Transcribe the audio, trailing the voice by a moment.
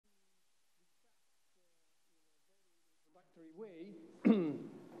way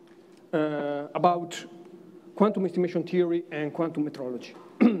about quantum estimation theory and quantum metrology.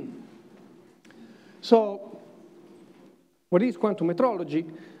 So, what is quantum metrology?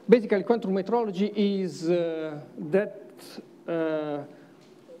 Basically, quantum metrology is that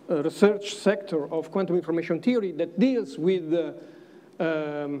research sector of quantum information theory that deals with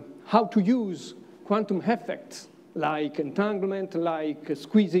how to use quantum effects like entanglement, like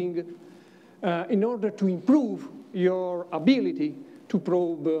squeezing, in order to improve your ability to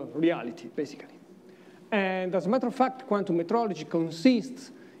probe reality, basically. And as a matter of fact, quantum metrology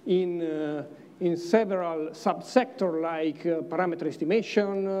consists in several subsectors like parameter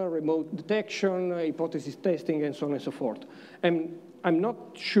estimation, remote detection, hypothesis testing, and so on and so forth. And I'm not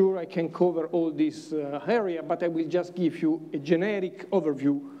sure I can cover all this area, but I will just give you a generic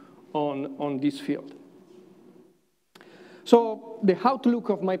overview on this field. So the outlook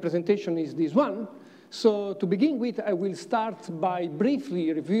of my presentation is this one. So to begin with, I will start by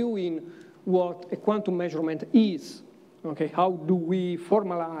briefly reviewing what a quantum measurement is. Okay, how do we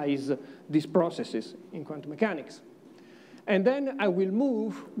formalize these processes in quantum mechanics? And then I will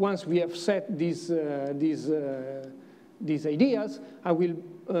move, once we have set these ideas, I will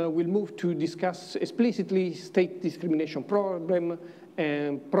move to discuss explicitly state discrimination problem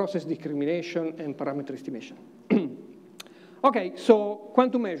and process discrimination and parameter estimation. Okay, so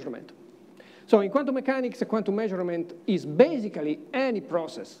quantum measurement. So in quantum mechanics, a quantum measurement is basically any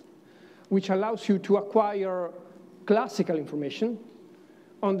process which allows you to acquire classical information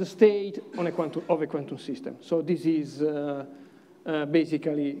on the state of a quantum system. So this is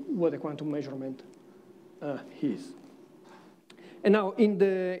basically what a quantum measurement is. And now, in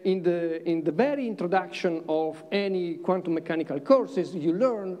the very introduction of any quantum mechanical courses, you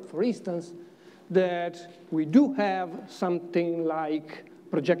learn, for instance, that we do have something like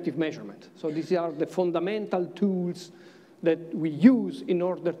projective measurement. So these are the fundamental tools that we use in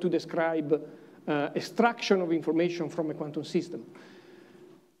order to describe extraction of information from a quantum system.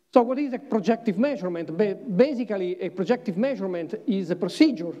 So what is a projective measurement? Basically, a projective measurement is a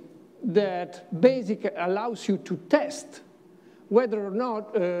procedure that basically allows you to test whether or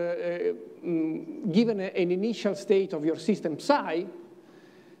not, given an initial state of your system psi,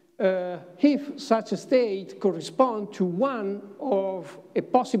 if such a state corresponds to one of a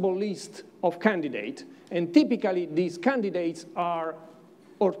possible list of candidates. And typically, these candidates are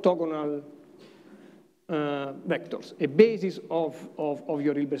orthogonal vectors, a basis of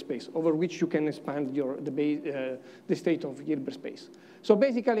your Hilbert space, over which you can expand the state of Hilbert space. So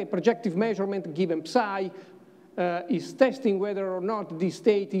basically, a projective measurement given psi is testing whether or not this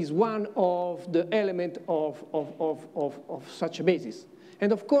state is one of the elements of such a basis.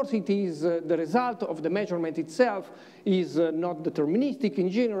 And of course, it is the result of the measurement itself is not deterministic in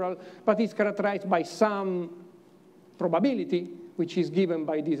general, but is characterized by some probability, which is given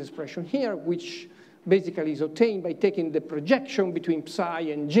by this expression here, which basically is obtained by taking the projection between psi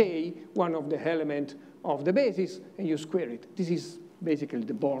and j, one of the elements of the basis, and you square it. This is basically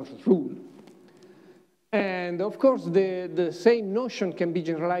the Born's rule. And of course, the same notion can be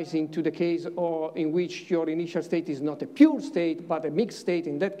generalized into the case in which your initial state is not a pure state, but a mixed state.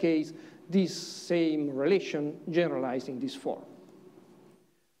 In that case, this same relation generalized in this form.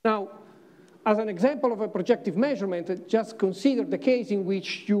 Now, as an example of a projective measurement, just consider the case in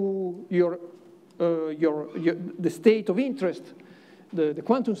which the state of interest, the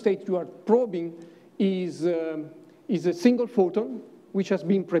quantum state you are probing, is a single photon, which has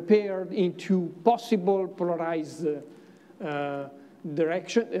been prepared into possible polarized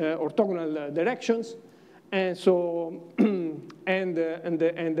orthogonal directions. And so, and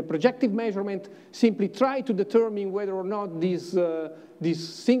the projective measurement simply try to determine whether or not this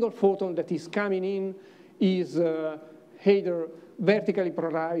single photon that is coming in is either vertically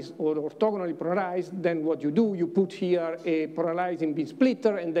polarized or orthogonally polarized. Then what you do, you put here a polarizing beam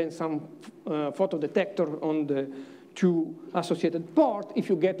splitter and then some photodetector on the two associated ports. If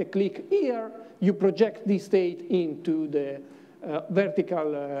you get a click here, you project this state into the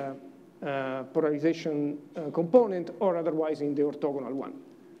vertical polarization component, or otherwise in the orthogonal one,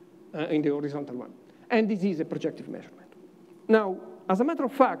 in the horizontal one. And this is a projective measurement. Now, as a matter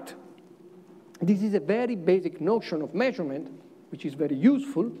of fact, this is a very basic notion of measurement, which is very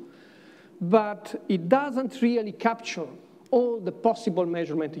useful, but it doesn't really capture all the possible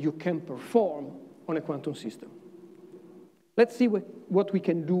measurement you can perform on a quantum system. Let's see what we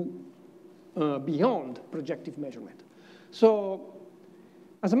can do beyond projective measurement. So,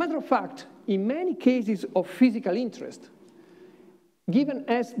 as a matter of fact, in many cases of physical interest, given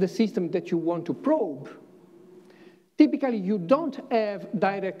as the system that you want to probe, typically you don't have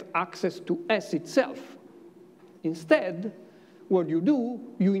direct access to S itself. Instead, what you do,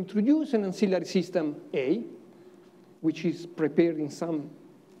 you introduce an ancillary system A, which is prepared in some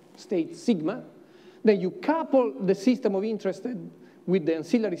state sigma. Then you couple the system of interest with the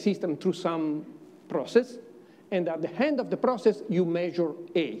ancillary system through some process. And at the end of the process, you measure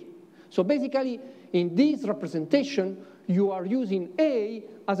A. So basically, in this representation, you are using A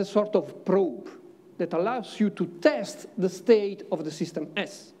as a sort of probe that allows you to test the state of the system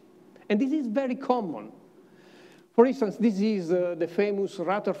S. And this is very common. For instance, this is the famous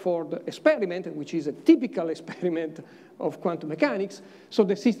Rutherford experiment, which is a typical experiment of quantum mechanics. So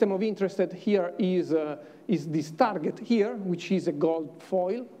the system of interest here is this target here, which is a gold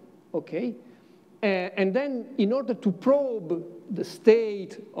foil, okay? And then in order to probe the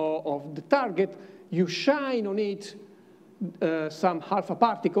state of the target, you shine on it some alpha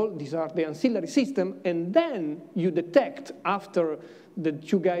particle, these are the ancillary system, and then you detect, after the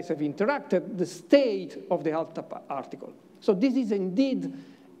two guys have interacted, the state of the alpha particle. So this is indeed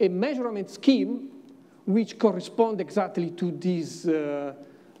a measurement scheme which corresponds exactly to this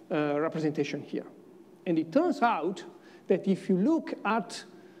representation here. And it turns out that if you look at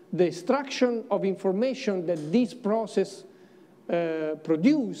the extraction of information that this process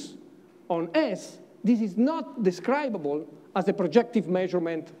produces on S, this is not describable as a projective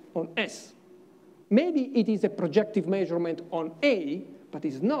measurement on S. Maybe it is a projective measurement on A, but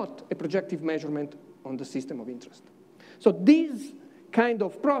it's not a projective measurement on the system of interest. So this kind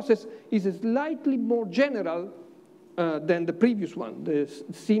of process is slightly more general than the previous one, the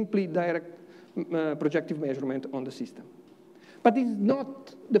simply direct projective measurement on the system. But this is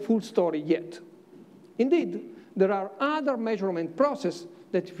not the full story yet. Indeed, there are other measurement processes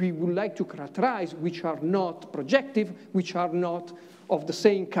that we would like to characterize which are not projective, which are not of the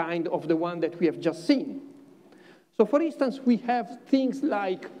same kind of the one that we have just seen. So for instance, we have things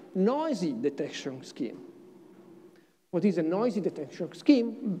like noisy detection scheme. What is a noisy detection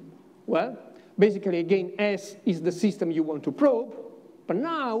scheme? Well, basically, again, S is the system you want to probe, but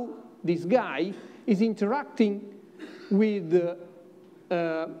now this guy is interacting with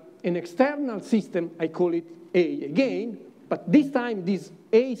an external system. I call it A again, but this time this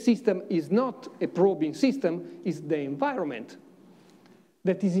A system is not a probing system, it's the environment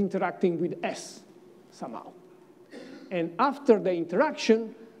that is interacting with S somehow. And after the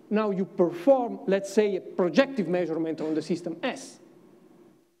interaction, now you perform, let's say, a projective measurement on the system S.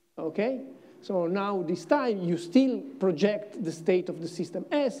 Okay? So now this time you still project the state of the system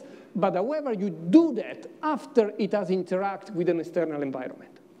S, but however you do that after it has interacted with an external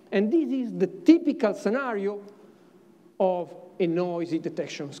environment. And this is the typical scenario of a noisy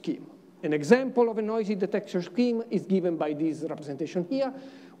detection scheme. An example of a noisy detection scheme is given by this representation here.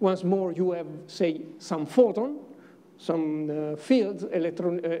 Once more, you have, say, some photon, some fields,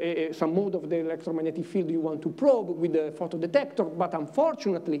 some mode of the electromagnetic field you want to probe with the photodetector, but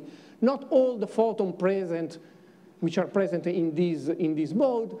unfortunately, not all the photons present, which are present in this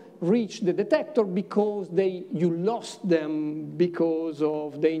mode, reach the detector because you lost them because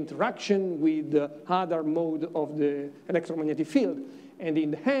of the interaction with the other mode of the electromagnetic field. And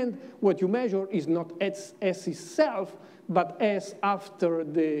in the end, what you measure is not S itself, but S after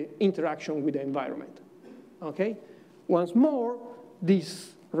the interaction with the environment. Okay? Once more,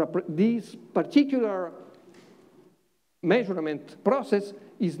 this particular measurement process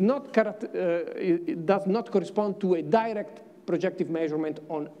is not it does not correspond to a direct projective measurement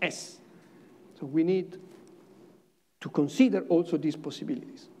on S. So we need to consider also these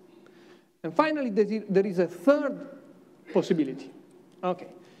possibilities. And finally, there is a third possibility. Okay.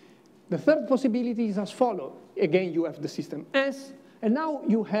 The third possibility is as follows. Again, you have the system S, and now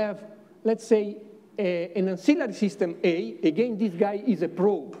you have, let's say, an ancillary system A. Again, this guy is a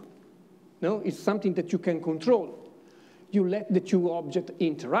probe. No, it's something that you can control. You let the two objects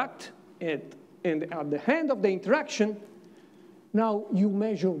interact, and at the end of the interaction, now you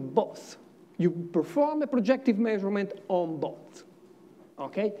measure both. You perform a projective measurement on both.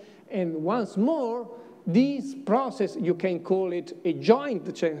 Okay? And once more, this process, you can call it a joint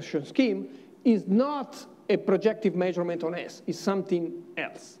detection scheme, is not a projective measurement on S. It's something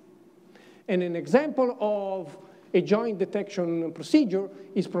else. And an example of a joint detection procedure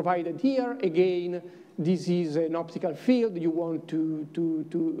is provided here. Again, this is an optical field you want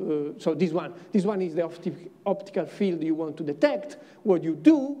so this one is the optical field you want to detect. What you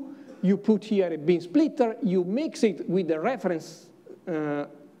do, you put here a beam splitter, you mix it with the reference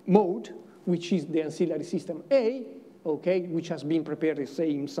mode, which is the ancillary system A, okay, which has been prepared,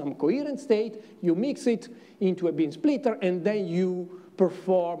 say, in some coherent state. You mix it into a beam splitter, and then you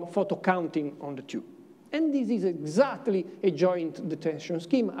perform photo counting on the two. And this is exactly a joint detection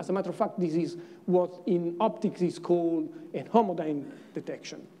scheme. As a matter of fact, this is what in optics is called a homodyne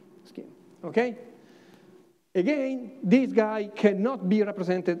detection scheme, okay? Again, this guy cannot be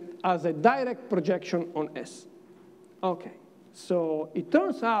represented as a direct projection on S. Okay, so it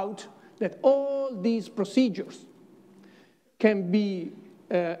turns out that all these procedures can be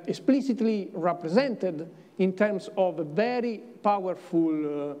explicitly represented in terms of a very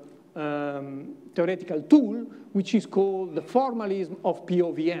powerful theoretical tool, which is called the formalism of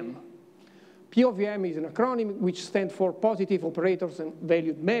POVM. POVM is an acronym which stands for positive operators and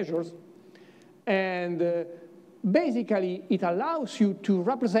valued measures. And basically, it allows you to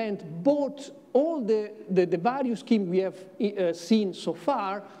represent both all the various schemes we have seen so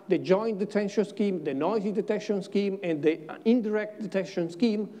far, the joint detection scheme, the noisy detection scheme, and the indirect detection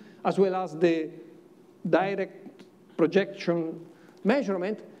scheme, as well as the direct projection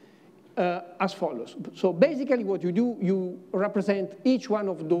measurement, as follows. So basically what you do, you represent each one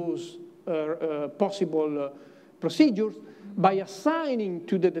of those possible procedures by assigning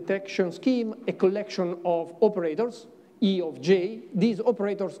to the detection scheme a collection of operators, E of J. These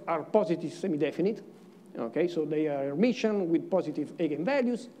operators are positive semi-definite. Okay, so they are Hermitian with positive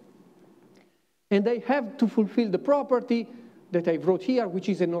eigenvalues. And they have to fulfill the property that I wrote here, which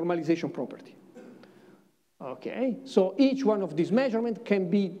is a normalization property. Okay, so each one of these measurements can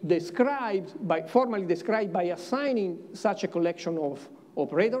be formally described by assigning such a collection of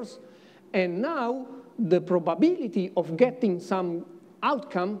operators. And now the probability of getting some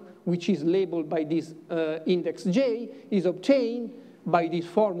outcome, which is labeled by this index J, is obtained by this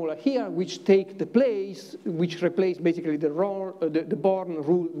formula here, which take the place, which replace basically the Born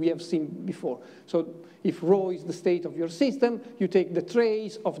rule we have seen before. So if rho is the state of your system, you take the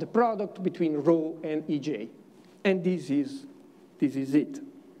trace of the product between rho and EJ. And this is it.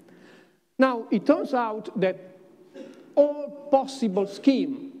 Now, it turns out that all possible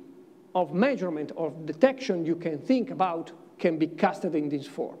scheme of measurement or detection you can think about can be casted in this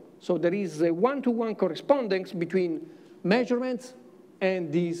form. So there is a one-to-one correspondence between measurements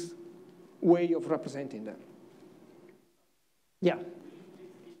and this way of representing them. Yeah.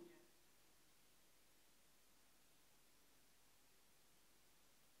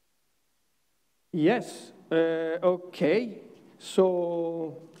 Yes. Okay.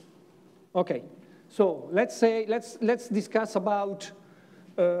 So let's discuss about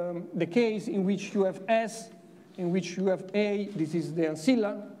the case in which you have S, in which you have A. This is the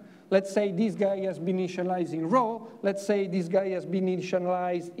ancilla. Let's say this guy has been initialized in rho. Let's say this guy has been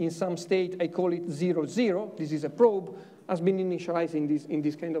initialized in some state. I call it 0, 0. This is a probe, has been initialized in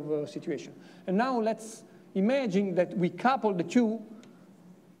this kind of situation. And now let's imagine that we couple the two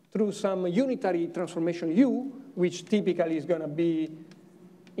through some unitary transformation U, which typically is going to be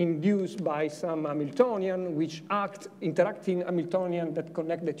induced by some Hamiltonian, which interacting Hamiltonian that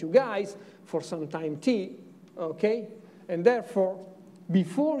connect the two guys for some time t, okay? And therefore,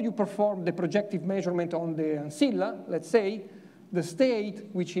 before you perform the projective measurement on the ancilla, let's say, the state,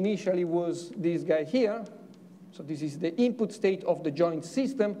 which initially was this guy here, so this is the input state of the joint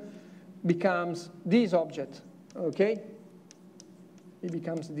system, becomes this object, okay? It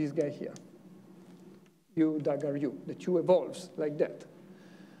becomes this guy here, U dagger U. The two evolves like that.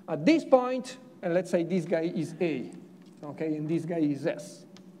 At this point, and let's say this guy is A, okay, and this guy is S,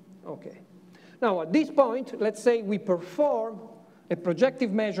 okay. Now, at this point, let's say we perform a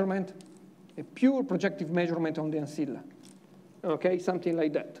projective measurement, a pure projective measurement on the ancilla, okay, something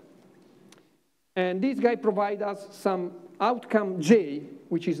like that. And this guy provides us some outcome J,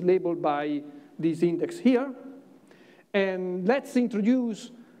 which is labeled by this index here. And let's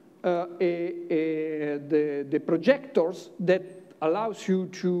introduce the projectors that allows you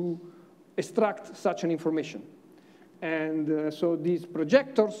to extract such an information. And so these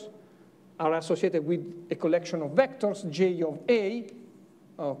projectors are associated with a collection of vectors, J of A,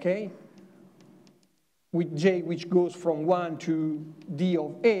 okay, with J which goes from 1 to D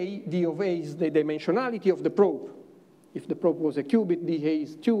of A. D of A is the dimensionality of the probe. If the probe was a qubit, dA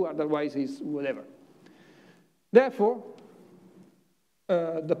is 2, otherwise is whatever. Therefore,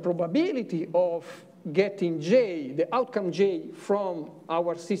 the probability of getting J, the outcome J from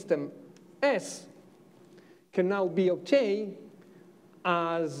our system S, can now be obtained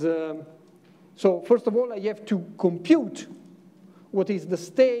as, so first of all, I have to compute what is the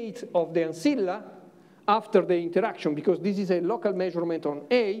state of the ancilla after the interaction, because this is a local measurement on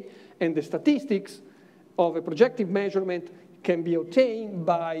A, and the statistics of a projective measurement can be obtained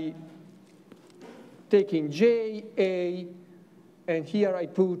by taking J, A, and here I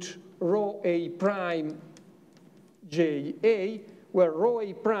put rho A prime J, A, where rho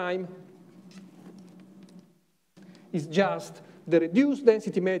A prime is just the reduced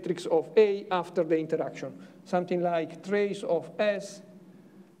density matrix of A after the interaction. Something like trace of S,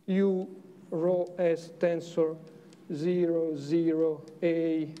 U, rho S tensor 0, 0,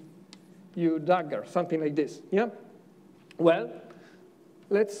 A, U dagger, something like this, yeah? Well,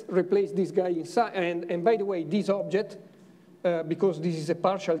 let's replace this guy inside, and by the way, this object, because this is a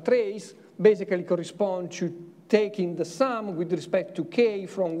partial trace, basically corresponds to taking the sum with respect to K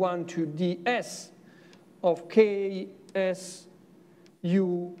from 1 to ds of K, S,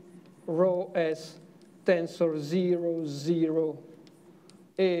 U, rho S, tensor 0, 0,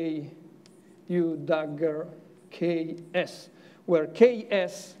 A, U dagger, Ks, where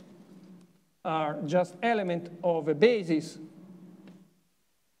Ks are just element of a basis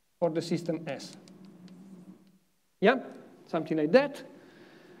for the system S. Yeah, something like that.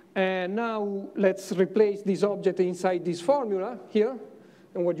 And now let's replace this object inside this formula here.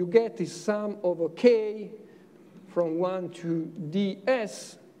 And what you get is sum over K from 1 to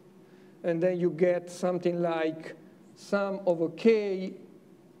ds. And then you get something like sum over K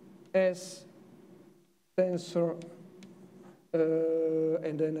S tensor,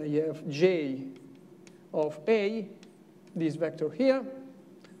 and then I have J of A, this vector here,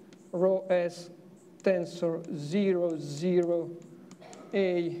 rho S tensor 0, 0,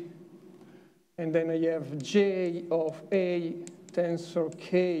 A, and then I have J of A tensor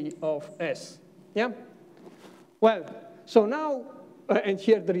K of S. Yeah? Well, so now, and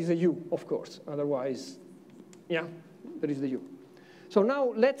here there is a U, of course, otherwise, yeah, there is the U. So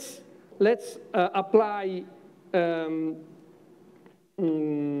now let's apply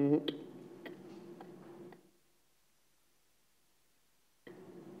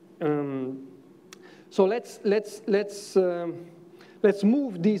so let's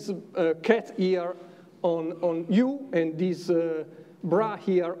move this cat here on U and this bra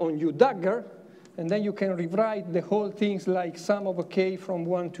here on U dagger, and then you can rewrite the whole things like sum over K from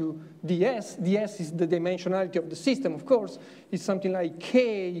 1 to ds. ds is the dimensionality of the system, of course. It's something like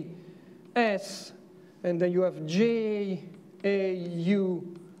K, S, and then you have J, A,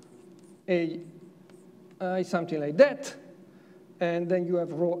 U, A, I, something like that. And then you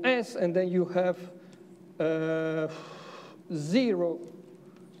have rho S, and then you have 0,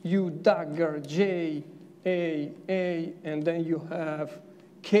 U dagger, J, A, and then you have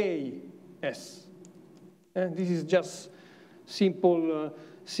K, S. And this is just simple,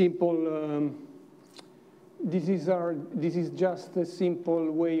 this is just a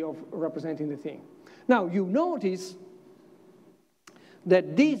simple way of representing the thing. Now, you notice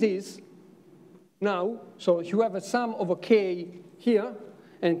that this is now, so you have a sum over K here,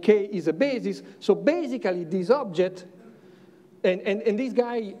 and K is a basis. So basically, this object, and this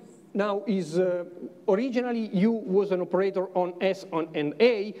guy now is, originally U was an operator on S and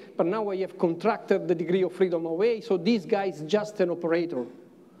A, but now I have contracted the degree of freedom of A, so this guy is just an operator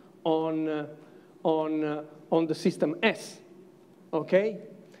on the system S, okay?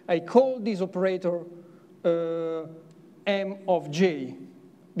 I call this operator M of J,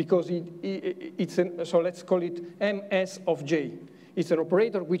 because so let's call it MS of J. It's an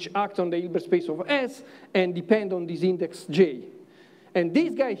operator which acts on the Hilbert space of S and depend on this index J. And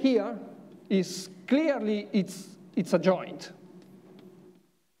this guy here is clearly, it's a joint.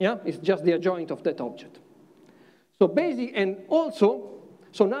 Yeah, it's just the adjoint of that object. So basic, and also,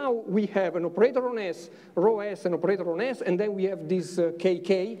 so now we have an operator on S, rho S, an operator on S, and then we have this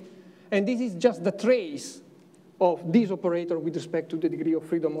KK, and this is just the trace of this operator with respect to the degree of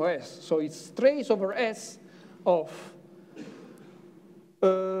freedom of S. So it's trace over S of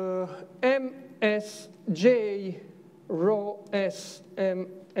MSJ rho S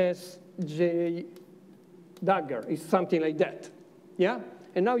MSJ dagger. It's something like that. Yeah?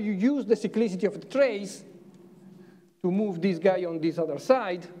 And now you use the cyclicity of the trace to move this guy on this other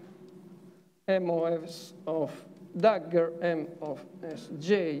side. MOS of dagger, M of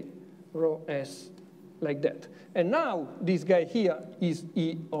SJ, rho S, like that. And now this guy here is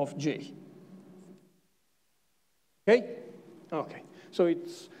E of J. Okay? Okay. So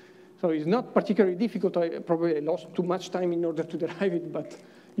it's not particularly difficult. I probably lost too much time in order to derive it, but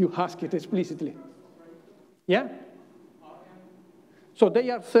you ask it explicitly. Yeah? So they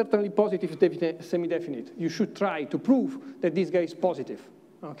are certainly positive semi-definite. You should try to prove that this guy is positive.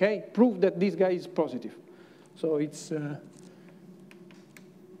 Okay? Prove that this guy is positive. So it's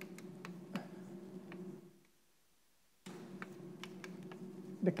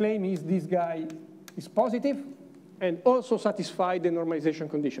the claim is this guy is positive and also satisfy the normalization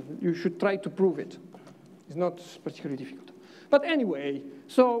condition. You should try to prove it. It's not particularly difficult. But anyway,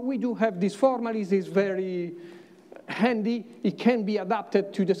 so we do have this formalism. It's very handy. It can be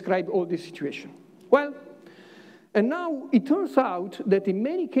adapted to describe all this situation. Well, And now it turns out that in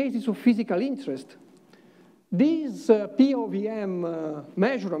many cases of physical interest, these POVM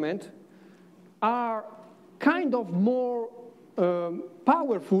measurements are kind of more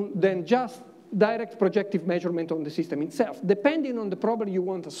powerful than just direct projective measurement on the system itself, depending on the problem you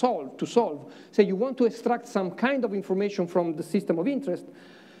want to solve. Say you want to extract some kind of information from the system of interest,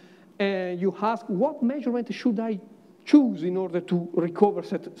 and you ask, what measurement should I choose in order to recover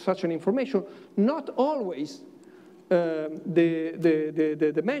such an information? Not always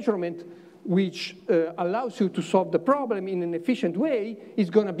the measurement which allows you to solve the problem in an efficient way is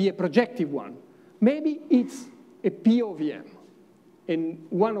going to be a projective one. Maybe it's a POVM in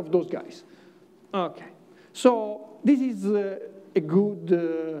one of those guys. Okay, so this is a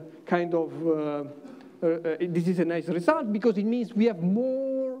good kind of, this is a nice result because it means we have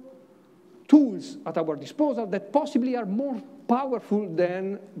more tools at our disposal that possibly are more powerful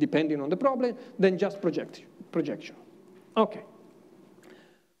than, depending on the problem, than just projection. Okay.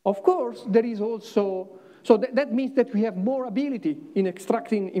 Of course, there is also, so that means that we have more ability in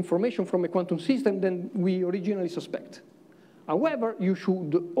extracting information from a quantum system than we originally suspect. However, you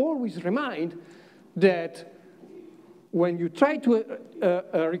should always remind that when you try to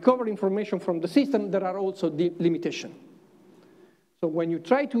recover information from the system, there are also limitations. So when you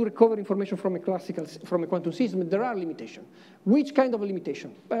try to recover information from a quantum system, there are limitations. Which kind of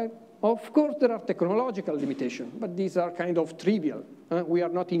limitation? Of course, there are technological limitations, but these are kind of trivial. We are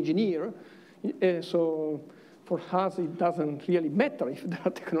not engineers, so for us, it doesn't really matter if there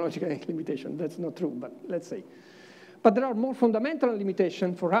are technological limitations. That's not true, but let's say. But there are more fundamental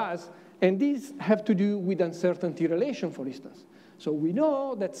limitations for us, and these have to do with uncertainty relation, for instance. So we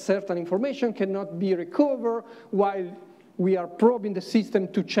know that certain information cannot be recovered while we are probing the system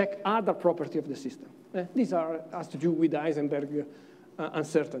to check other properties of the system. These has to do with Heisenberg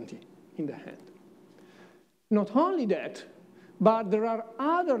uncertainty in the hand. Not only that, but there are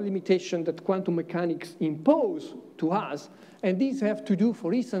other limitations that quantum mechanics impose to us, and these have to do,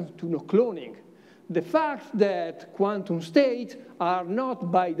 for instance, to cloning. The fact that quantum states are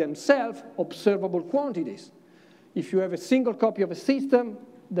not by themselves observable quantities. If you have a single copy of a system,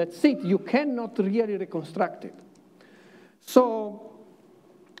 that's it. You cannot really reconstruct it. So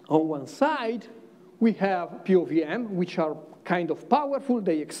on one side, we have POVM, which are kind of powerful.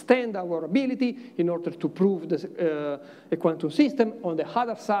 They extend our ability in order to prove a quantum system. On the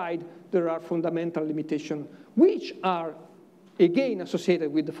other side, there are fundamental limitations, which are, again,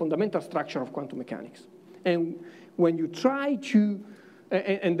 associated with the fundamental structure of quantum mechanics. And when you try to,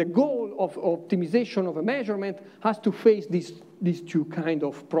 and the goal of optimization of a measurement has to face these two kind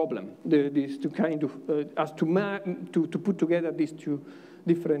of problem, these two kind of, has to put together these two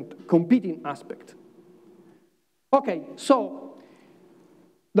different competing aspects. Okay, so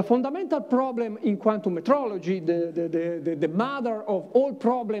the fundamental problem in quantum metrology, the mother of all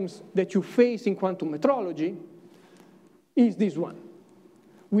problems that you face in quantum metrology is this one,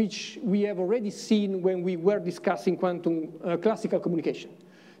 which we have already seen when we were discussing quantum classical communication.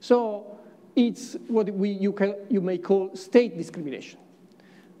 So it's what you may call state discrimination.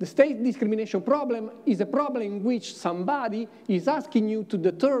 The state discrimination problem is a problem in which somebody is asking you to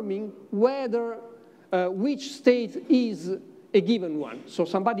determine whether which state is a given one. So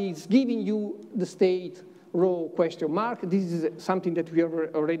somebody is giving you the state rho question mark. This is something that we have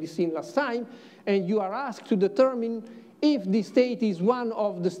already seen last time. And you are asked to determine if the state is one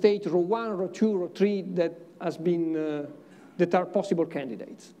of the state rho 1, rho 2, rho 3 that has been, that are possible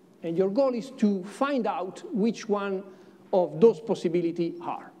candidates. And your goal is to find out which one of those possibilities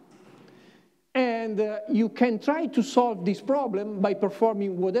are. And you can try to solve this problem by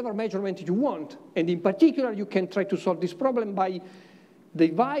performing whatever measurement you want. And in particular, you can try to solve this problem by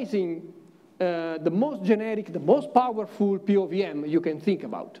devising the most generic, the most powerful POVM you can think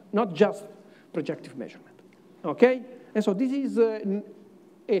about, not just projective measurement. Okay? And so this is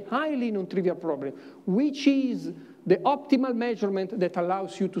a highly non-trivial problem, which is the optimal measurement that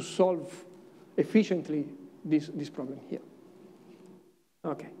allows you to solve efficiently this problem here.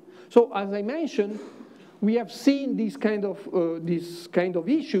 Okay. So as I mentioned, we have seen these kind of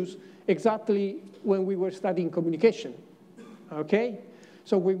issues exactly when we were studying communication. Okay?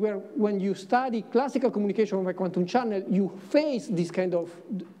 So when you study classical communication of a quantum channel, you face this kind of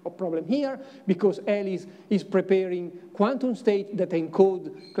problem here because Alice is preparing quantum state that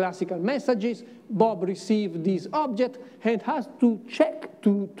encode classical messages. Bob received this object and has to check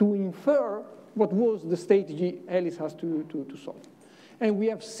to infer what was the state Alice has to solve. And we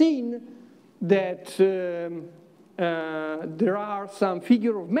have seen that there are some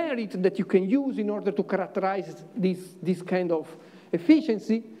figure of merit that you can use in order to characterize this kind of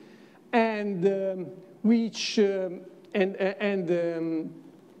efficiency. And which, and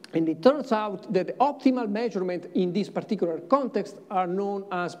it turns out that the optimal measurement in this particular context are known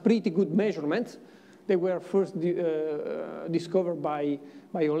as pretty good measurements. They were first discovered by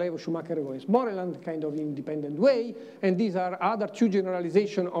Olevo, Schumacher, and Moreland, kind of independent way. And these are other two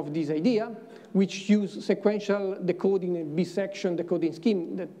generalizations of this idea, which use sequential decoding and bisection decoding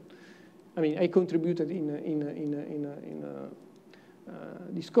scheme that, I mean, I contributed in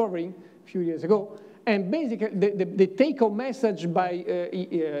discovering a few years ago. And basically, the take-home message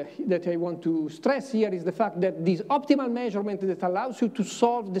that I want to stress here is the fact that this optimal measurement that allows you to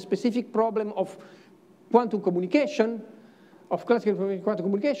solve the specific problem of quantum communication, of classical quantum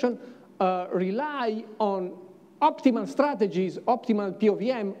communication, rely on optimal strategies, optimal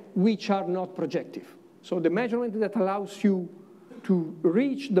POVM, which are not projective. So the measurement that allows you to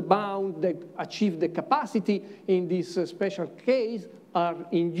reach the bound that achieve the capacity in this special case are,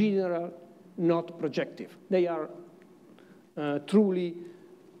 in general, not projective. They are truly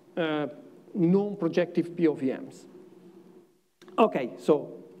non-projective POVMs. Okay,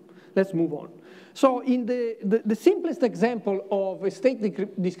 so let's move on. So in the simplest example of a state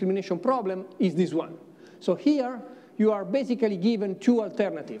discrimination problem is this one. So here you are basically given two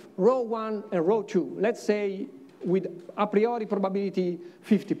alternatives, row 1 and row 2. Let's say with a priori probability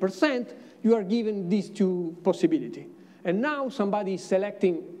 50%, you are given these two possibilities. And now somebody is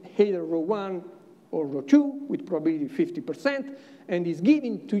selecting either row 1 or row 2 with probability 50% and is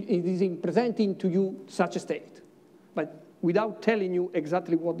presenting to you such a state, but without telling you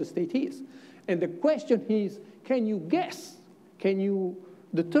exactly what the state is. And the question is, can you guess, can you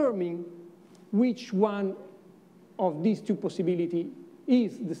determine which one of these two possibilities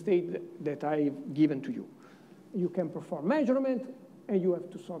is the state that I've given to you? You can perform measurement, and you have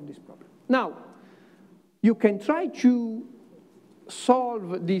to solve this problem. Now, you can try to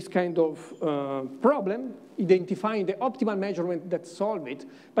solve this kind of problem, identifying the optimal measurement that solves it,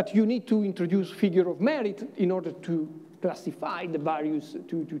 but you need to introduce figure of merit in order to classify the values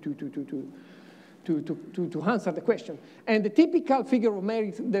to answer the question. And the typical figure of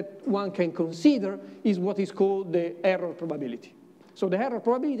merit that one can consider is what is called the error probability. So the error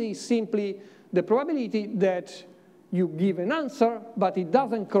probability is simply the probability that you give an answer, but it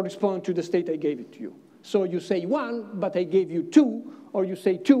doesn't correspond to the state I gave it to you. So you say 1, but I gave you 2, or you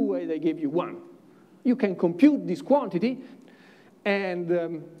say 2, and I gave you 1. You can compute this quantity,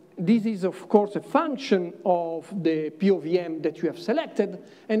 and this is, of course, a function of the POVM that you have selected,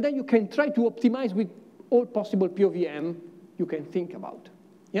 and then you can try to optimize with all possible POVM you can think about.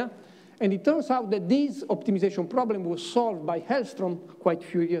 Yeah? And it turns out that this optimization problem was solved by Hellstrom quite a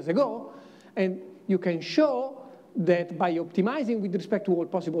few years ago, and you can show that by optimizing with respect to all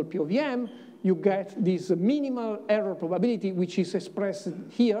possible POVM, you get this minimal error probability, which is expressed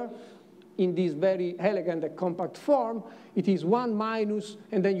here in this very elegant and compact form. It is 1 minus,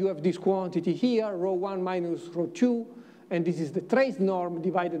 and then you have this quantity here, row 1 minus row 2, and this is the trace norm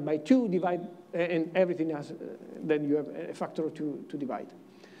divided by 2, and everything else, then you have a factor of 2 to divide.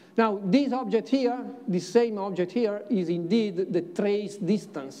 Now, this object here, this same object here, is indeed the trace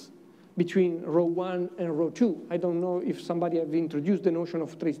distance between row 1 and row 2. I don't know if somebody have introduced the notion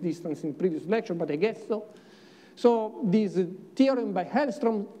of trace distance in previous lecture, but I guess so. So this theorem by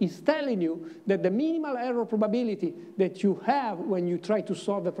Hellstrom is telling you that the minimal error probability that you have when you try to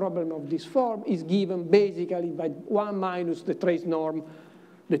solve a problem of this form is given basically by 1 minus the trace norm,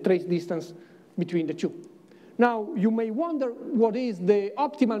 the trace distance between the two. Now, you may wonder what is the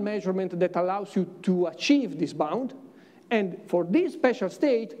optimal measurement that allows you to achieve this bound. And for this special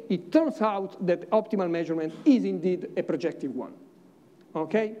state, it turns out that optimal measurement is indeed a projective one.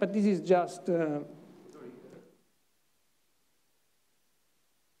 Okay? But this is just...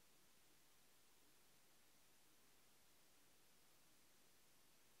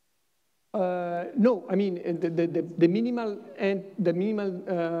 no, I mean, the minimal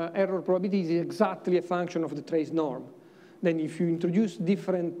error probability is exactly a function of the trace norm. Then if you introduce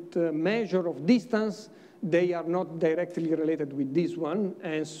different measure of distance, they are not directly related with this one,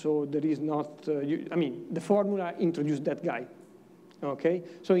 and so there is not, I mean, the formula introduced that guy, okay?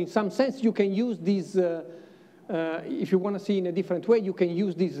 So in some sense, you can use this, if you want to see in a different way, you can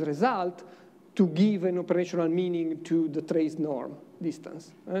use this result to give an operational meaning to the trace norm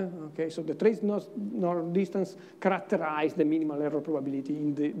distance. Okay, so the trace norm distance characterizes the minimal error probability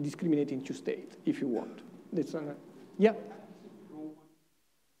in the discriminating two state, if you want. That's yeah?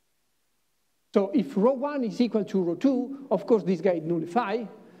 So if row 1 is equal to row 2, of course this guy nullify,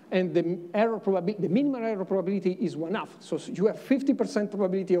 and the error probability, the minimal error probability is 1/2. So you have 50%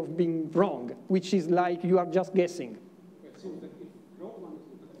 probability of being wrong, which is like you are just guessing. So that if row 1 is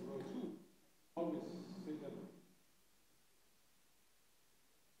equal to row 2, always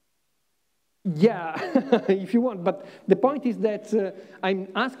Yeah, if you want, but the point is that I'm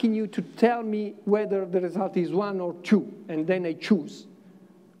asking you to tell me whether the result is 1 or 2, and then I choose.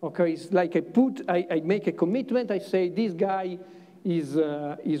 Okay, it's like I make a commitment, I say this guy is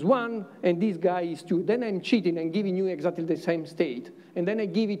 1, and this guy is 2. Then I'm cheating and giving you exactly the same state, and then I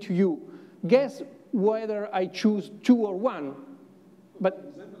give it to you. Guess whether I choose 2 or 1. But the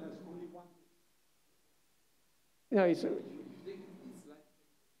example has only 1. Yeah,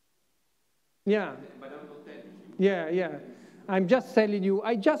 yeah. But I'm not telling you. Yeah, yeah. I'm just telling you,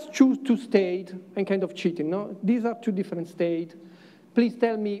 I just choose 2 states. I'm kind of cheating, no? These are 2 different states. Please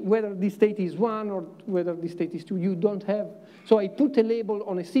tell me whether this state is 1 or whether this state is 2. You don't have, so I put a label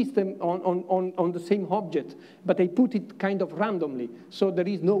on a system on the same object, but I put it kind of randomly. So there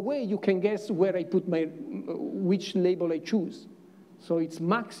is no way you can guess where I put which label I choose. So it's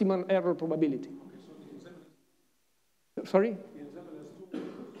maximum error probability. Okay, so the example is, sorry? the example has 2.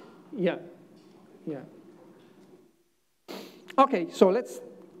 Yeah, yeah. Okay, so let's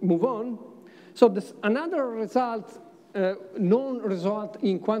move on. So this, another result, known result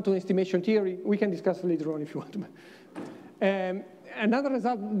in quantum estimation theory, we can discuss later on if you want. Another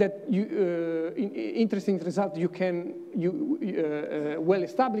result that interesting result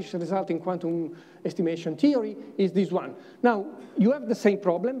well-established result in quantum estimation theory is this one. Now, you have the same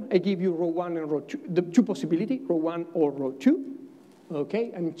problem. I give you row 1 and row 2, the 2 possibility, row 1 or row 2.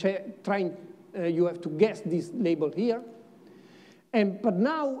 Okay, I'm trying, you have to guess this label here. But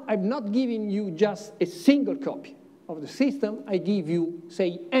now I'm not giving you just a single copy of the system. I give you,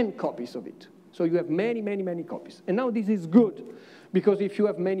 say, n copies of it. So you have many, many, many copies. And now this is good, because if you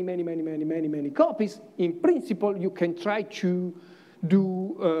have many, many, many, many, many, many copies, in principle, you can try to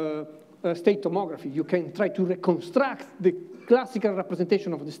do state tomography. You can try to reconstruct the classical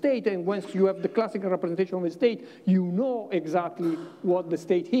representation of the state, and once you have the classical representation of the state, you know exactly what the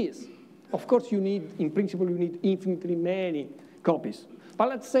state is. Of course, you need, in principle, you need infinitely many copies. But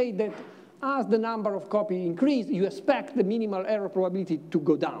let's say that as the number of copies increase, you expect the minimal error probability to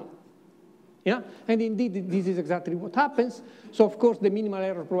go down. Yeah? And indeed, this is exactly what happens. So of course, the minimal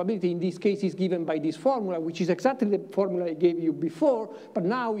error probability in this case is given by this formula, which is exactly the formula I gave you before, but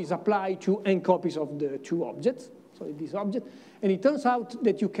now is applied to n copies of the 2 objects, so this object. And it turns out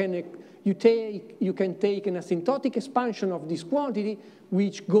that you can take an asymptotic expansion of this quantity,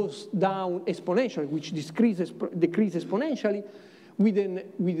 which goes down exponentially, which decreases exponentially, with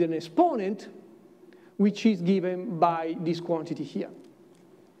an exponent, which is given by this quantity here.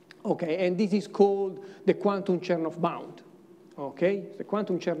 Okay, and this is called the quantum Chernoff bound. Okay, the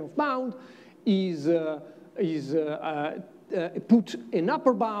quantum Chernoff bound put an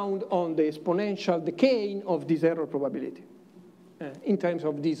upper bound on the exponential decay of this error probability in terms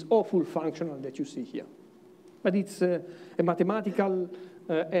of this awful functional that you see here. But it's a mathematical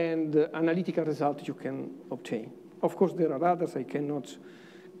and analytical result you can obtain. Of course, there are others I cannot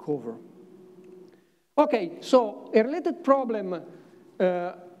cover. Okay, so a related problem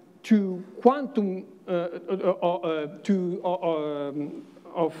to quantum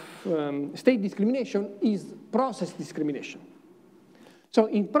state discrimination is process discrimination. So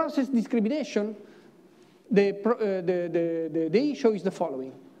in process discrimination, the issue is the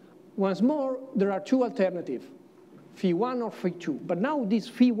following. Once more, there are 2 alternatives, phi1 or phi2. But now these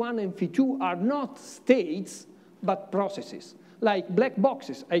phi1 and phi2 are not states, but processes, like black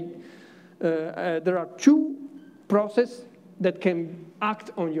boxes. There are 2 processes that can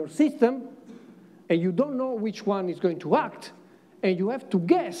act on your system, and you don't know which one is going to act, and you have to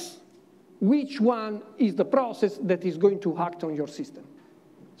guess which one is the process that is going to act on your system.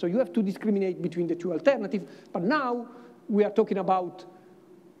 So you have to discriminate between the 2 alternatives, but now we are talking about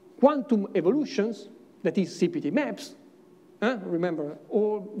quantum evolutions, that is CPT maps. Remember,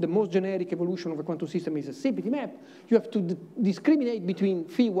 the most generic evolution of a quantum system is a CPT map. You have to discriminate between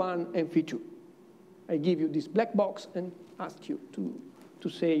phi1 and phi2. I give you this black box and ask you to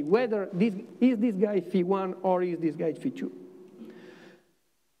say whether is this guy phi1 or is this guy phi2.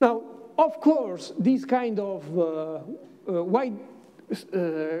 Now, of course, this kind of wide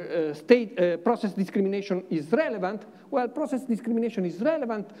process discrimination is relevant. Well, process discrimination is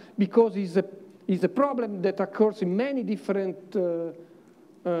relevant because it's a problem that occurs in many different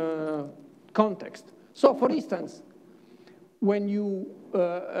contexts. So, for instance, when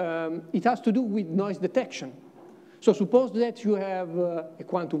it has to do with noise detection. So suppose that you have a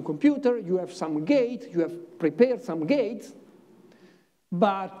quantum computer, you have some gate, you have prepared some gates,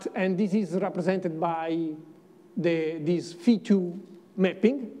 and this is represented by this phi2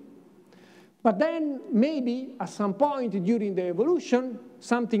 mapping. But then maybe at some point during the evolution,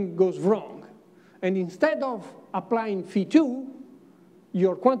 something goes wrong. And instead of applying phi2,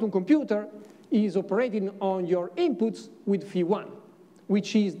 your quantum computer is operating on your inputs with phi1,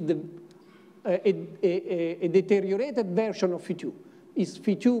 which is a deteriorated version of phi2. It's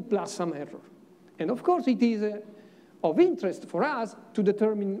phi2 plus some error. And of course, it is of interest for us to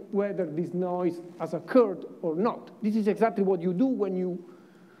determine whether this noise has occurred or not. This is exactly what you do when you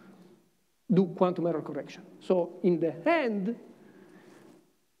do quantum error correction. So in the end,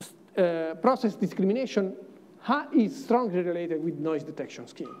 process discrimination is strongly related with noise detection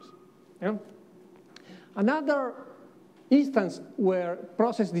schemes. Yeah? Another instance where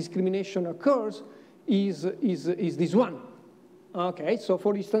process discrimination occurs is this one. Okay, so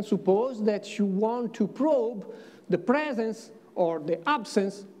for instance, suppose that you want to probe the presence or the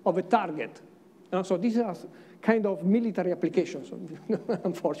absence of a target. So this is kind of military applications,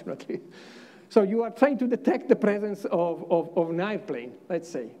 unfortunately. So you are trying to detect the presence of an airplane, let's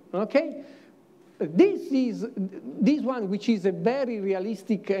say, okay? This one, which is a very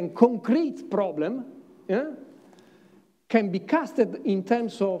realistic and concrete problem, yeah, can be casted in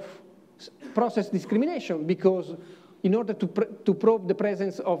terms of process discrimination, because in order to probe the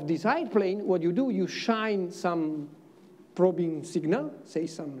presence of this airplane, what you do, you shine some probing signal, say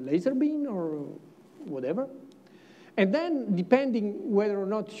some laser beam or whatever. And then, depending whether or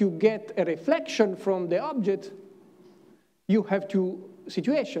not you get a reflection from the object, you have two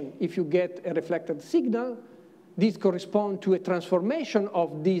situations. If you get a reflected signal, this corresponds to a transformation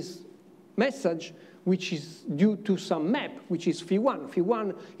of this message, which is due to some map, which is phi1.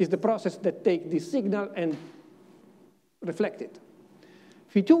 Phi1 is the process that takes this signal and reflects it.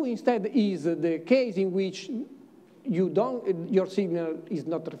 Phi2 instead is the case in which your signal is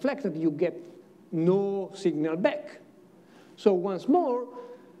not reflected, you get no signal back. So once more,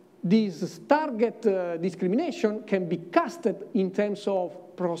 this target discrimination can be casted in terms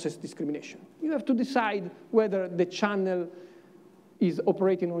of process discrimination. You have to decide whether the channel is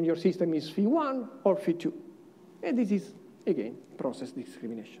operating on your system is phi1 or phi2. And this is, again, process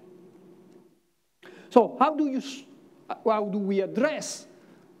discrimination. So how do we address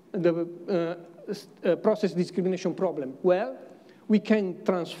the process discrimination problem? Well, we can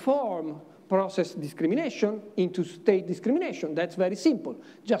transform process discrimination into state discrimination. That's very simple.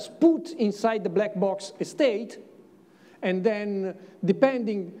 Just put inside the black box a state, and then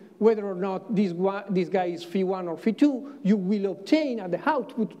depending whether or not this guy is phi1 or phi2, you will obtain at the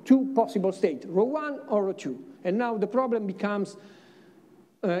output two possible states, rho 1 or rho 2. And now the problem becomes,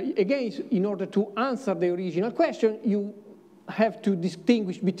 again, in order to answer the original question, you have to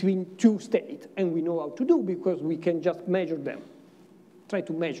distinguish between two states. And we know how to do, because we can just measure them, try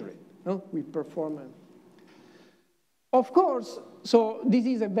to measure it. No? We perform it. Of course, so this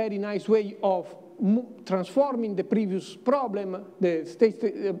is a very nice way of transforming the previous problem, the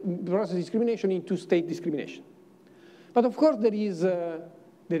process discrimination, into state discrimination. But of course, there is a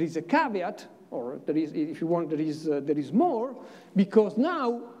caveat, or there is, if you want, there is more, because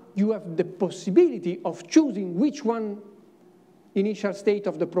now you have the possibility of choosing which one initial state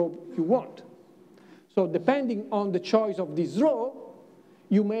of the probe you want. So depending on the choice of this row,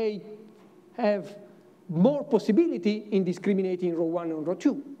 you may have more possibility in discriminating rho 1 and rho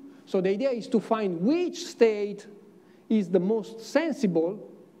 2. So the idea is to find which state is the most sensible,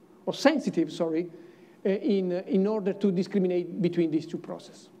 or sensitive, sorry, in order to discriminate between these two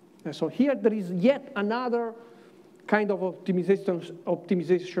processes. And so here there is yet another kind of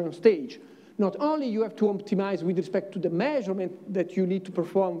optimization stage. Not only you have to optimize with respect to the measurement that you need to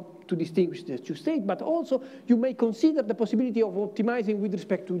perform to distinguish the two states, but also you may consider the possibility of optimizing with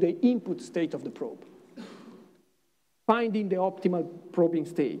respect to the input state of the probe, finding the optimal probing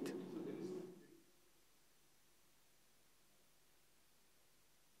state.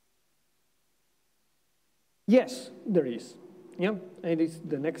 Yes, there is. Yeah, and it's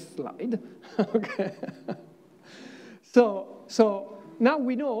the next slide. Okay. So now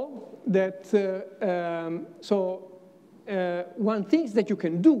we know that, one thing that you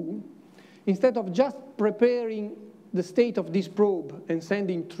can do, instead of just preparing the state of this probe and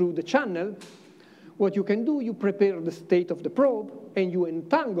sending through the channel, what you can do, you prepare the state of the probe and you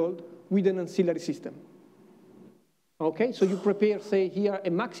entangle with an ancillary system. Okay, so you prepare, say here, a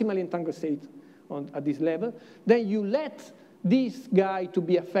maximally entangled state at this level. Then you let this guy to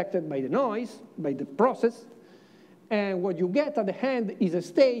be affected by the noise, by the process, and what you get at the end is a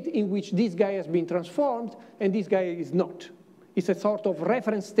state in which this guy has been transformed and this guy is not. It's a sort of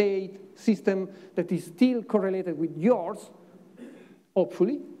reference state system that is still correlated with yours,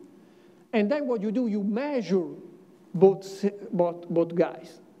 hopefully. And then what you do, you measure both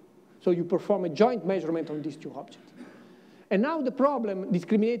guys. So you perform a joint measurement on these two objects. And now the problem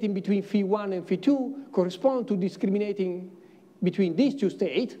discriminating between phi1 and phi2 correspond to discriminating between these two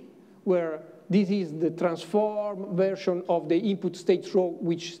states, where This is the transform version of the input state row,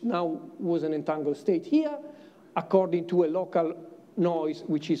 which now was an entangled state here, according to a local noise,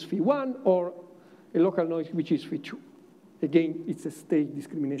 which is phi1, or a local noise, which is phi2. Again, it's a state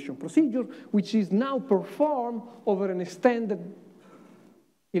discrimination procedure, which is now performed over an extended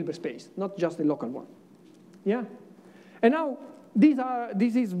Hilbert space, not just a local one. Yeah? And now,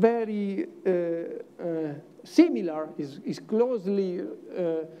 this is very similar, is closely,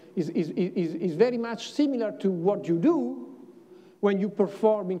 is very much similar to what you do when you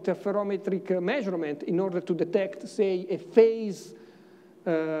perform interferometric measurement in order to detect, say, a phase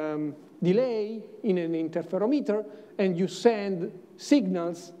delay in an interferometer, and you send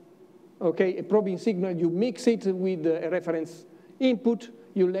signals, okay, a probing signal, you mix it with a reference input,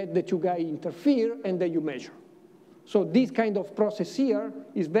 you let the two guys interfere, and then you measure. So this kind of process here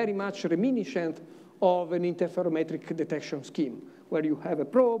is very much reminiscent of an interferometric detection scheme, where you have a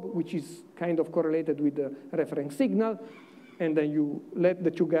probe, which is kind of correlated with the reference signal, and then you let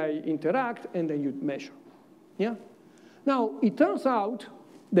the two guys interact, and then you measure. Yeah? Now, it turns out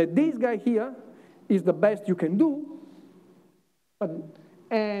that this guy here is the best you can do,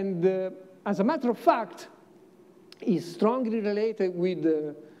 and as a matter of fact, is strongly related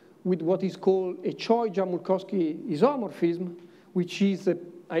with what is called a Choi-Jamulkowski isomorphism, which is,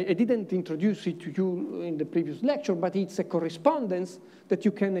 I didn't introduce it to you in the previous lecture, but it's a correspondence that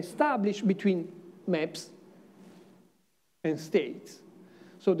you can establish between maps and states.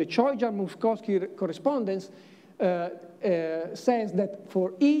 So the Choi-Jamulkowski correspondence says that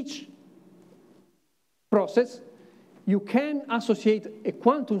for each process, you can associate a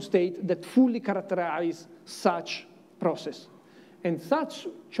quantum state that fully characterizes such process. And such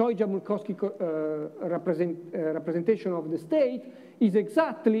Choi-Jamulkowski representation of the state is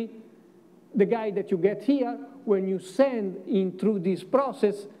exactly the guy that you get here when you send in through this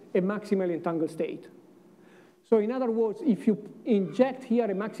process a maximally entangled state. So in other words, if you inject here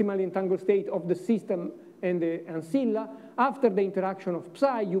a maximally entangled state of the system and the ancilla, after the interaction of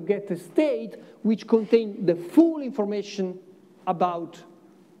psi, you get a state which contains the full information about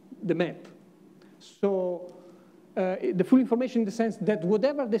the map. So the full information in the sense that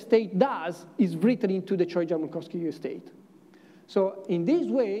whatever the state does is written into the Choi-Jamulkowski state. So in this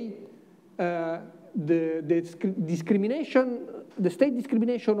way, the state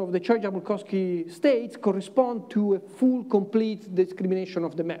discrimination of the Choi-Jamulkowski states correspond to a full, complete discrimination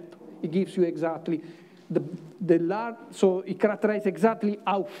of the map. It gives you exactly so it characterizes exactly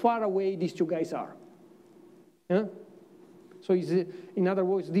how far away these two guys are. Yeah? So in other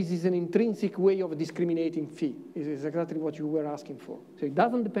words, this is an intrinsic way of discriminating phi. It is exactly what you were asking for. So it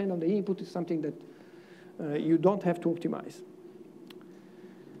doesn't depend on the input. It's something that you don't have to optimize.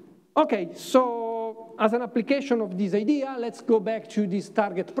 OK, so as an application of this idea, let's go back to this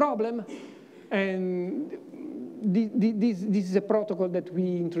target problem. And this is a protocol that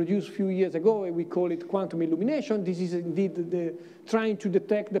we introduced a few years ago, and we call it quantum illumination. This is indeed trying to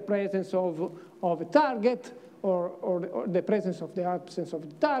detect the presence of a target, or the presence of the absence of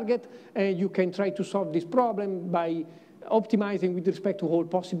the target, and you can try to solve this problem by optimizing with respect to all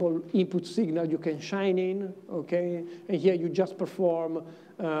possible input signal you can shine in, okay? And here you just perform,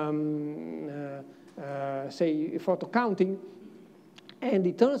 say, photo counting, and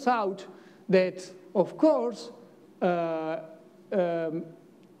it turns out that, of course, the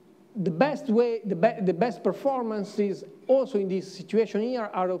best performances also in this situation here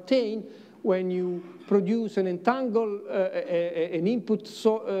are obtained when you produce an entangled, an input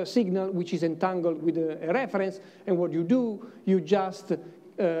signal which is entangled with a reference, and what you do, you just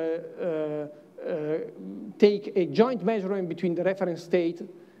take a joint measurement between the reference state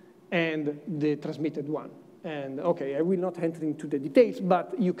and the transmitted one. And OK, I will not enter into the details,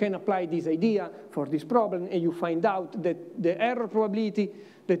 but you can apply this idea for this problem, and you find out that the error probability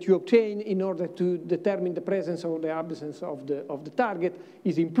that you obtain in order to determine the presence or the absence of the target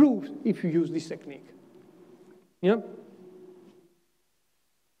is improved if you use this technique. Yeah?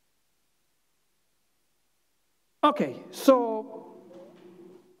 OK, so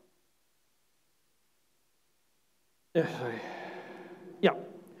yeah.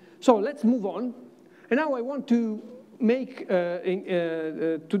 So let's move on. And now I want to make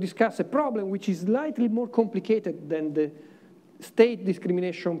to discuss a problem which is slightly more complicated than the state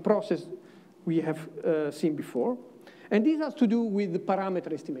discrimination process we have seen before. And this has to do with the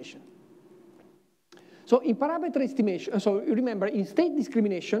parameter estimation. So in parameter estimation, so remember, in state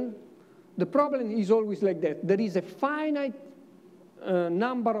discrimination, the problem is always like that. There is a finite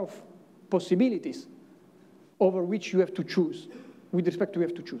number of possibilities over which you have to choose. with respect to we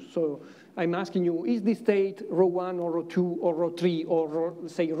have to choose. So I'm asking you, is this state row 1 or row 2 or row 3 or row,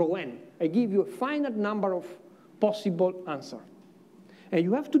 say row n? I give you a finite number of possible answers. And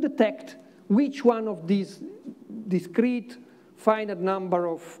you have to detect which one of these discrete finite number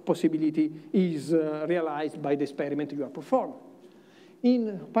of possibility is realized by the experiment you are performing.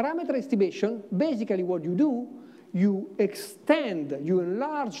 In parameter estimation, basically what you do, you extend, you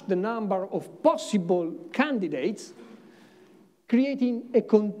enlarge the number of possible candidates, creating a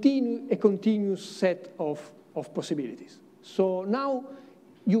continuous set of possibilities. So now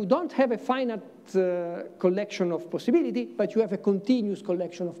you don't have a finite collection of possibility, but you have a continuous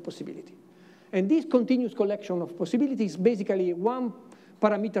collection of possibility. And this continuous collection of possibilities is basically one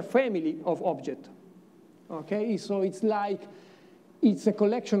parameter family of object. Okay, so it's like, it's a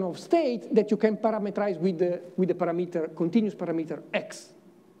collection of states that you can parameterize with the parameter, continuous parameter x.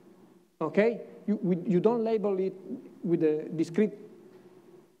 Okay, you don't label it with a discrete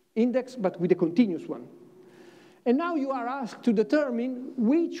index, but with a continuous one. And now you are asked to determine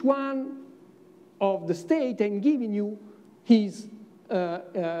which one of the state I'm giving you is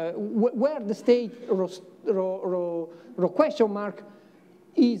where the state row question mark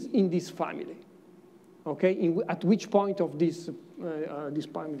is in this family. Okay, at which point of this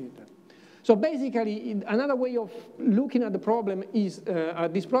family. So basically, another way of looking at the problem is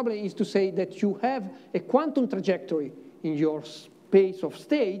this problem is to say that you have a quantum trajectory in your space of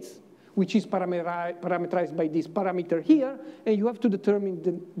states, which is parameterized by this parameter here, and you have to determine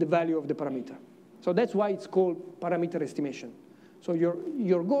the value of the parameter. So that's why it's called parameter estimation. So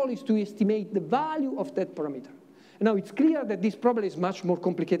your goal is to estimate the value of that parameter. And now it's clear that this problem is much more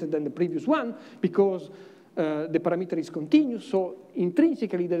complicated than the previous one because the parameter is continuous, so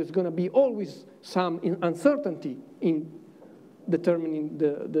intrinsically there is going to be always some uncertainty in determining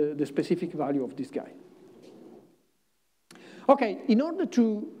the specific value of this guy. Okay, in order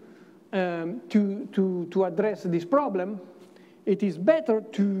to address this problem, it is better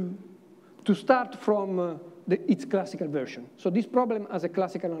to start from its classical version. So this problem has a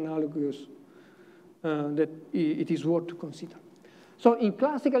classical analogous that it is worth to consider. So in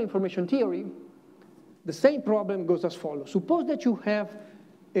classical information theory, the same problem goes as follows. Suppose that you have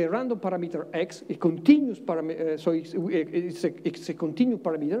a random parameter x, a continuous parameter, so it's a continuous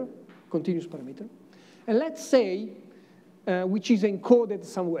parameter, and let's say which is encoded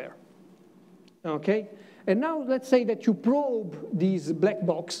somewhere, okay? And now let's say that you probe this black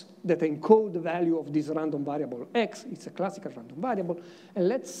box that encode the value of this random variable x, it's a classical random variable, and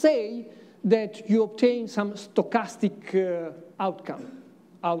let's say that you obtain some stochastic outcome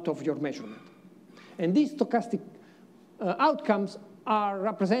out of your measurement. And these stochastic outcomes are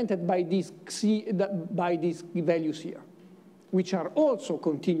represented by these values here, which are also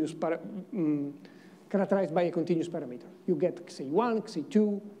continuous, characterized by a continuous parameter. You get xi1,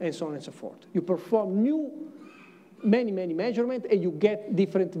 xi2, and so on and so forth. You perform many measurements, and you get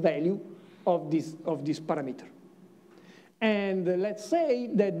different value of this parameter. And let's say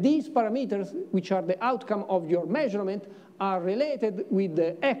that these parameters, which are the outcome of your measurement, are related with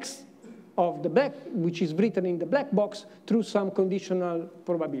the x of the black, which is written in the black box through some conditional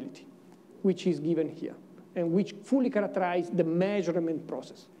probability, which is given here, and which fully characterize the measurement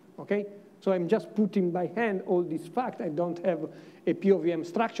process, okay? So I'm just putting by hand all these facts. I don't have a POVM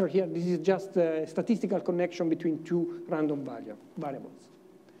structure here. This is just a statistical connection between two random variables.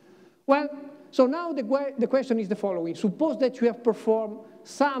 Well, so now the question is the following. Suppose that you have performed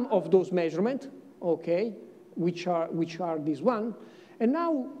some of those measurements, okay, which are this one, and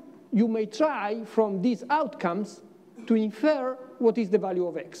now you may try from these outcomes to infer what is the value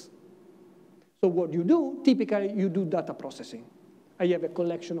of x. So what you do, typically you do data processing. I have a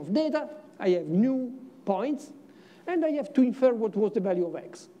collection of data, I have new points, and I have to infer what was the value of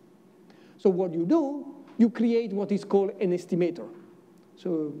x. So what you do, you create what is called an estimator.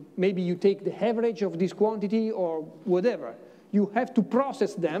 So maybe you take the average of this quantity or whatever. You have to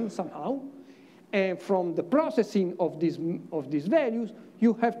process them somehow, and from the processing of these values,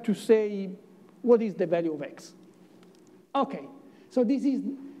 you have to say, what is the value of x? Okay, so this is,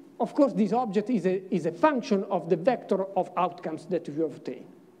 of course, this object is a function of the vector of outcomes that you obtain.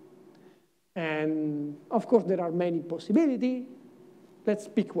 And of course, there are many possibilities. Let's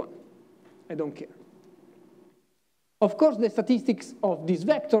pick one. I don't care. Of course, the statistics of this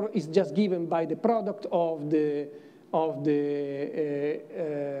vector is just given by the product of the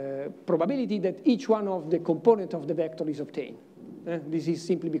probability that each one of the components of the vector is obtained. This is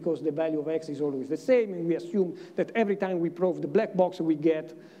simply because the value of x is always the same, and we assume that every time we probe the black box, we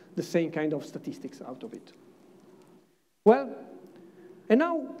get the same kind of statistics out of it. Well, and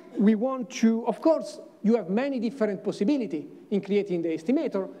now we want to, of course, you have many different possibilities in creating the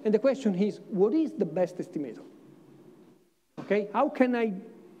estimator, and the question is, what is the best estimator? Okay, how can I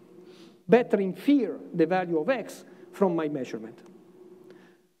better infer the value of x from my measurement?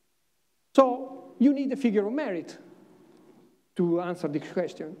 So you need a figure of merit to answer this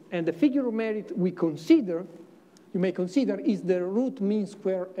question, and the figure of merit we consider, you may consider, is the root mean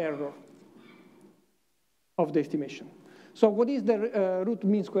square error of the estimation. So what is the root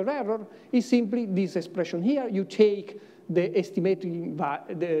mean square error? Is simply this expression here. You take the the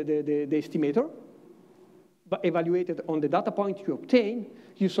estimator, evaluated on the data point you obtain,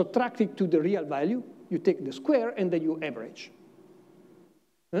 you subtract it to the real value, you take the square, and then you average.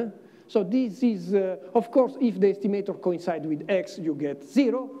 So this is, of course, if the estimator coincides with x, you get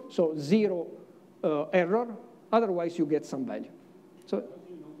 0, so 0 error. Otherwise, you get some value. So,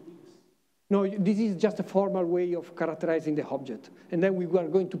 no, this is just a formal way of characterizing the object. And then we are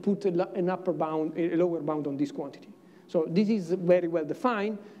going to put an upper bound, a lower bound on this quantity. So this is very well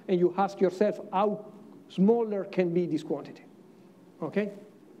defined, and you ask yourself how smaller can be this quantity. Okay?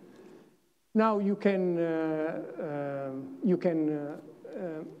 Now you can,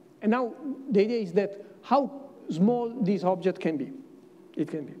 and now the idea is that how small this object can be. It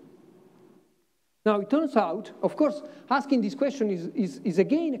can be. Now, it turns out, of course, asking this question is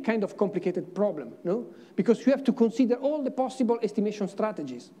again a kind of complicated problem, no? Because you have to consider all the possible estimation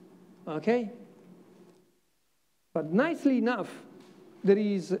strategies, okay? But nicely enough, there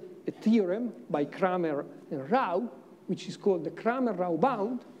is a theorem by Kramer and Rao, which is called the Kramer-Rao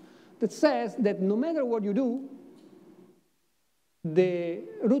bound, that says that no matter what you do, the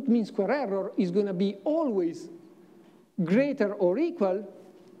root mean square error is going to be always greater or equal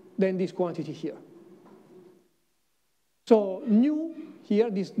than this quantity here. So nu here,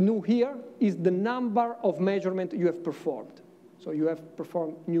 this nu here, is the number of measurement you have performed. So you have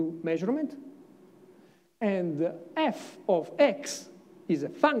performed new measurement. And f of x is a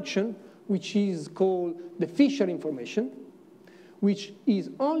function which is called the Fisher information, which is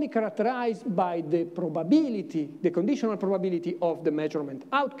only characterized by the probability, the conditional probability of the measurement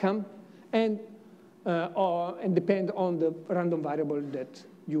outcome, and depend on the random variable that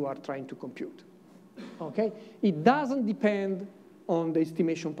you are trying to compute. Okay? It doesn't depend on the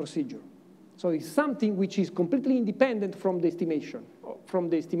estimation procedure. So it's something which is completely independent from the estimation, from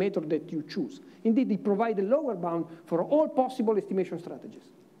the estimator that you choose. Indeed, it provides a lower bound for all possible estimation strategies.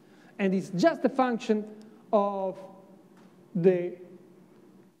 And it's just a function of the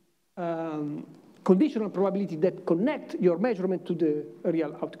conditional probability that connect your measurement to the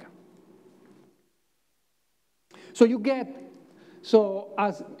real outcome. So you get, so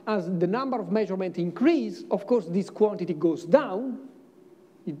as the number of measurements increase, of course, this quantity goes down,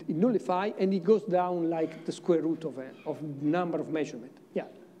 it nullifies, and it goes down like the square root of the number of measurements. Yeah.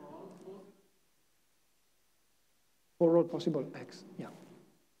 For all possible x, yeah.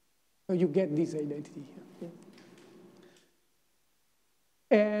 So you get this identity here. Yeah.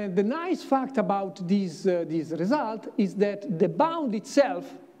 And the nice fact about this result is that the bound itself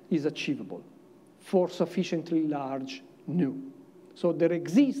is achievable for sufficiently large nu. So there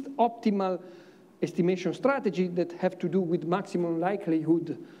exists optimal estimation strategy that have to do with maximum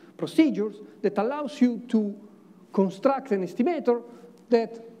likelihood procedures that allows you to construct an estimator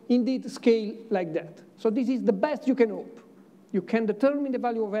that indeed scale like that. So this is the best you can hope. You can determine the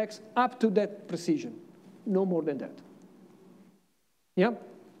value of x up to that precision, no more than that. Yeah?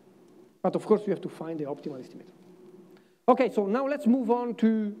 But of course, you have to find the optimal estimator. Okay, so now let's move on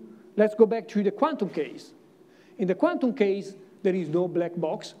to, let's go back to the quantum case. In the quantum case, there is no black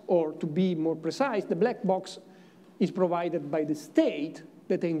box, or to be more precise, the black box is provided by the state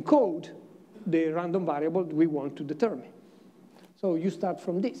that encode the random variable we want to determine. So you start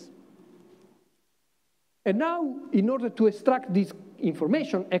from this. And now, in order to extract this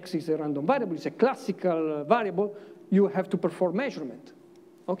information, x is a random variable, it's a classical variable, you have to perform measurement,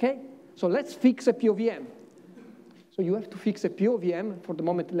 okay? So let's fix a P of M. So you have to fix a P of M. For the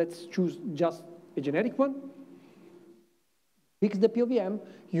moment, let's choose just a generic one. Fix the P of M,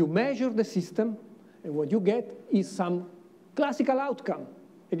 you measure the system, and what you get is some classical outcome.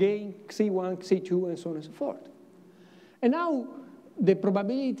 Again, C1, C2, and so on and so forth. And now, the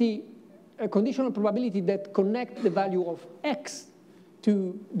probability, a conditional probability that connect the value of x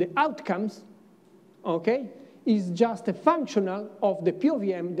to the outcomes, okay, is just a functional of the P of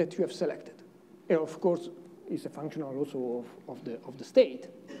M that you have selected. And of course, it's a functional also of the state,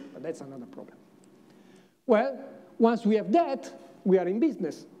 but that's another problem. Well, once we have that, we are in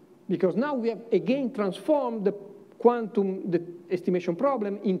business, because now we have again transformed the estimation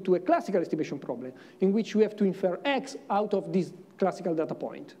problem into a classical estimation problem, in which we have to infer x out of this classical data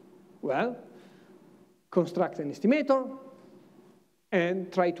point. Well, construct an estimator,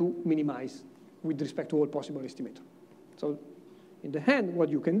 and try to minimize with respect to all possible estimator. So in the end, what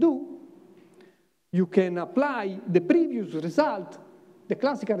you can do, you can apply the previous result, the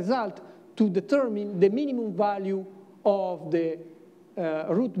classical result, to determine the minimum value of the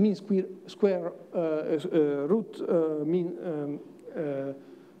root mean square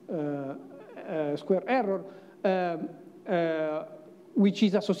square error, which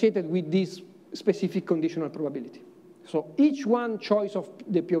is associated with this specific conditional probability. So each one choice of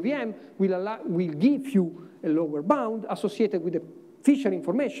the POVM will give you a lower bound associated with the Fisher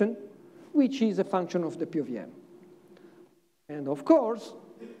information, which is a function of the POVM. And of course,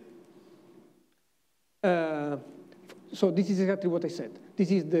 so this is exactly what I said.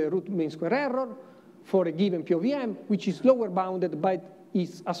 This is the root mean square error for a given POVM, which is lower bounded by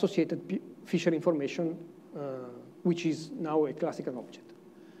its associated Fisher information, which is now a classical object.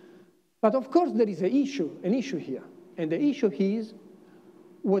 But of course, there is an issue here. And the issue is,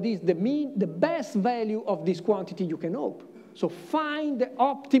 what is the best value of this quantity you can hope? So find the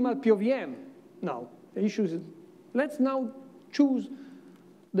optimal POVM. Now, the issue is, let's now choose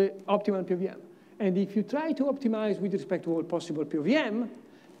the optimal POVM. And if you try to optimize with respect to all possible POVM,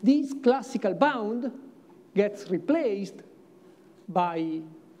 this classical bound gets replaced by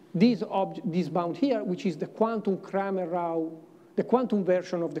this bound here, which is the quantum Kramer-Rao, the quantum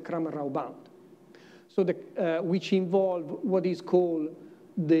version of the Kramer-Rao bound. So which involve what is called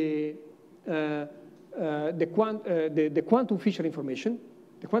the quantum Fisher information.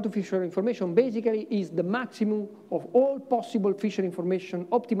 The quantum Fisher information basically is the maximum of all possible Fisher information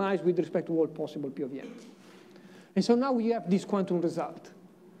optimized with respect to all possible POVM. And so now we have this quantum result.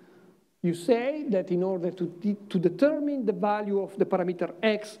 You say that in order to determine the value of the parameter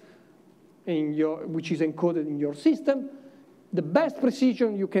x, which is encoded in your system, the best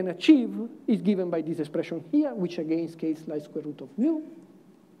precision you can achieve is given by this expression here, which again scales like square root of mu,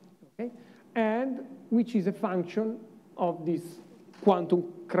 okay? And which is a function of this quantum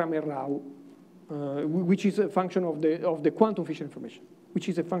Kramer-Rao, which is a function of the quantum Fisher information, which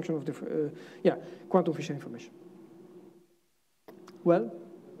is a function of the quantum Fisher information. Well,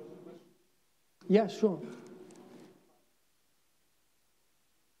 yeah, sure.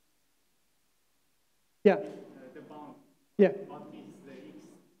 Yeah. The bound. Yeah. What is the x?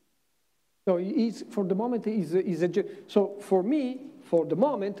 So is for the moment so for me, for the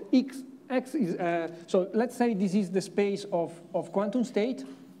moment, x is so let's say this is the space of quantum state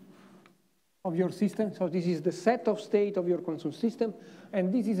of your system. So this is the set of state of your quantum system,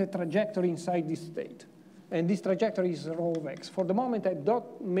 and this is a trajectory inside this state. And this trajectory is rho of x. For the moment, I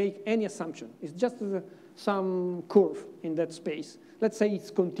don't make any assumption. It's just some curve in that space. Let's say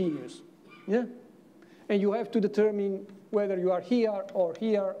it's continuous. Yeah? And you have to determine whether you are here or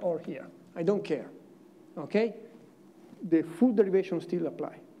here or here. I don't care. Okay? The full derivation still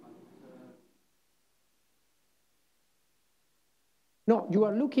apply. No, you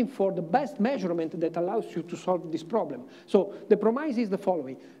are looking for the best measurement that allows you to solve this problem. So the promise is the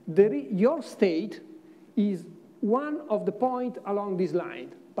following. Your state is one of the points along this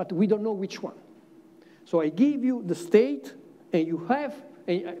line, but we don't know which one. So I give you the state, and you have,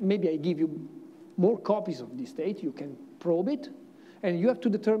 and maybe I give you more copies of this state. You can probe it, and you have to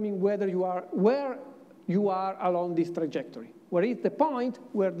determine whether you are where you are along this trajectory. Where is the point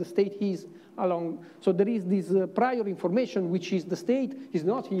where the state is along? So there is this prior information, which is the state is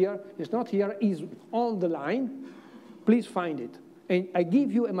not here, is on the line. Please find it. And I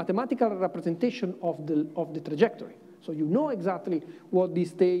give you a mathematical representation of the trajectory. So you know exactly what these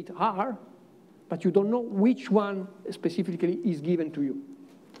states are, but you don't know which one specifically is given to you.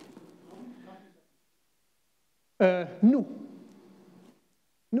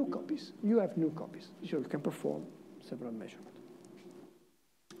 New copies. You have new copies. So you can perform several measurements.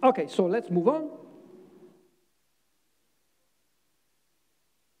 OK, so let's move on.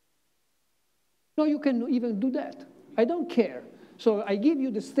 No, you can even do that. I don't care. So I give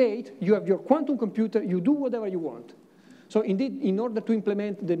you the state, you have your quantum computer, you do whatever you want. So indeed, in order to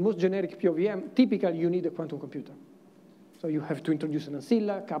implement the most generic POVM, typically you need a quantum computer. So you have to introduce an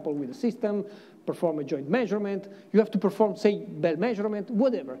ancilla, couple with a system, perform a joint measurement. You have to perform, say, Bell measurement,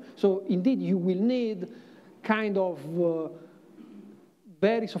 whatever. So indeed, you will need kind of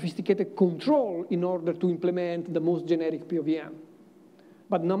very sophisticated control in order to implement the most generic POVM.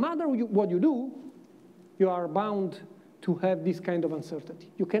 But no matter what you do, you are bound to have this kind of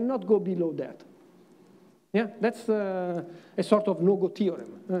uncertainty. You cannot go below that. Yeah, that's a sort of no-go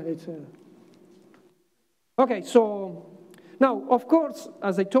theorem. OK, so now, of course,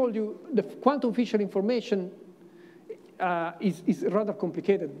 as I told you, the quantum Fisher information is rather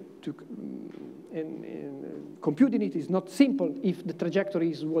complicated computing it is not simple if the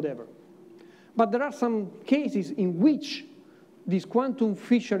trajectory is whatever. But there are some cases in which this quantum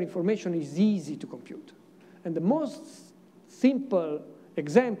Fisher information is easy to compute. And the most simple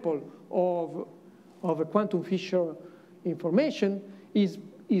example of a quantum Fisher information is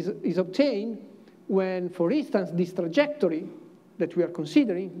obtained when, for instance, this trajectory that we are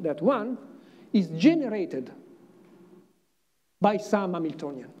considering, that one, is generated by some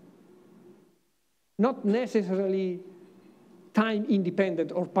Hamiltonian. Not necessarily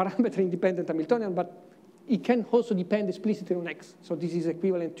time-independent or parameter-independent Hamiltonian, but it can also depend explicitly on x. So this is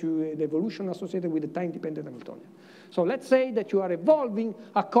equivalent to the evolution associated with the time-dependent Hamiltonian. So let's say that you are evolving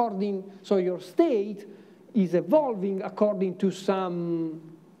according, so your state is evolving according to some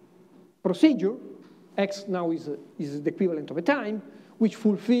procedure. X now is the equivalent of a time, which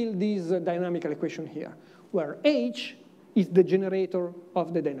fulfill this dynamical equation here, where h is the generator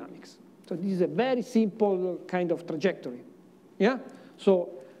of the dynamics. So this is a very simple kind of trajectory. Yeah? So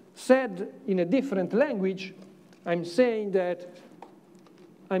said in a different language, I'm saying that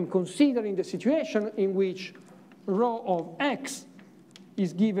I'm considering the situation in which rho of x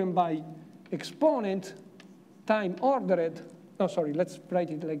is given by exponent time ordered. No, sorry, let's write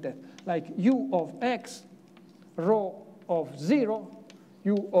it like that. Like u of x, rho of 0,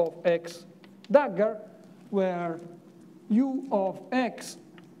 u of x dagger, where u of x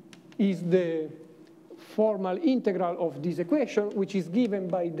is the formal integral of this equation, which is given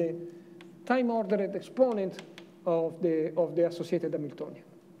by the time-ordered exponent of the associated Hamiltonian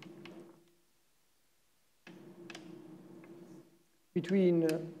between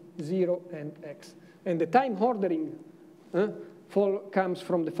 0 and x. And the time ordering comes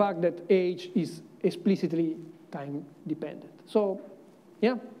from the fact that h is explicitly time-dependent. So,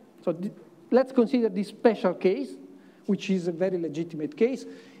 yeah, so let's consider this special case, which is a very legitimate case.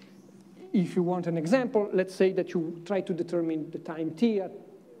 If you want an example, let's say that you try to determine the time t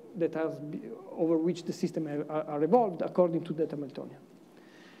over which the system are evolved according to that Hamiltonian.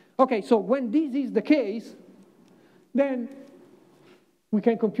 Okay, so when this is the case, then we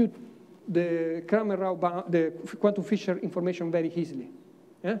can compute the the quantum Fisher information very easily.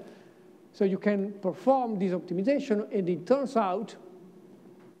 Yeah? So you can perform this optimization, and it turns out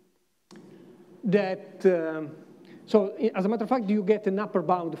that so as a matter of fact, you get an upper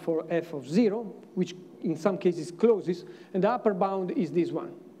bound for f of 0, which in some cases closes, and the upper bound is this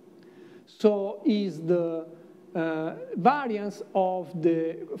one. So is the variance of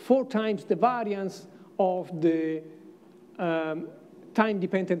the 4 times the variance of the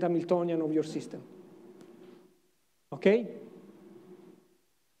time-dependent Hamiltonian of your system. Okay?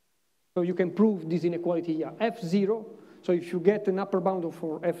 So you can prove this inequality here. F0, so if you get an upper bound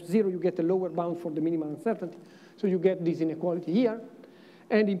for F0, you get a lower bound for the minimal uncertainty. So you get this inequality here.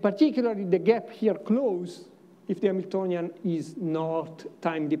 And in particular, the gap here closes if the Hamiltonian is not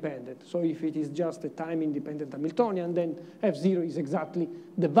time-dependent. So if it is just a time-independent Hamiltonian, then F0 is exactly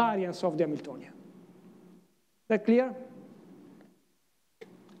the variance of the Hamiltonian. That clear?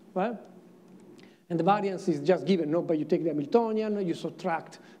 Well, and the variance is just given, no? But you take the Hamiltonian, you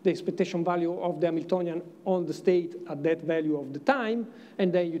subtract the expectation value of the Hamiltonian on the state at that value of the time,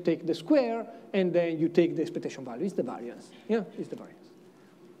 and then you take the square, and then you take the expectation value. It's the variance. Yeah, it's the variance.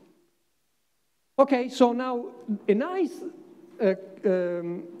 Okay, so now a nice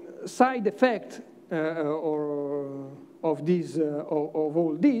side effect of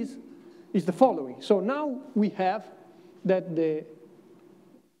all this is the following. So now we have that the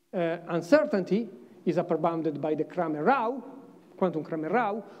uncertainty is upper bounded by the Kramer-Rao, quantum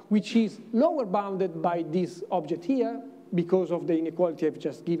Kramer-Rao, which is lower bounded by this object here because of the inequality I've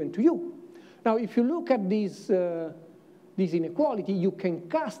just given to you. Now, if you look at this inequality, you can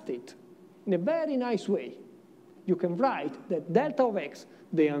cast it in a very nice way. You can write that delta of x,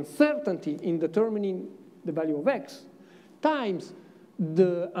 the uncertainty in determining the value of x, times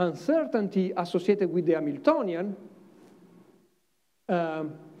the uncertainty associated with the Hamiltonian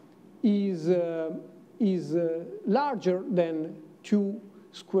is larger than 2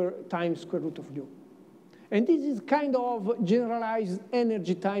 times square root of u. And this is kind of generalized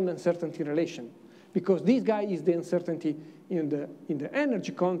energy-time uncertainty relation, because this guy is the uncertainty in the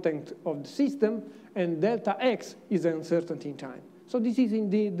energy content of the system, and delta x is the uncertainty in time. So this is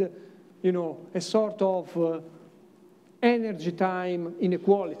indeed, a sort of energy-time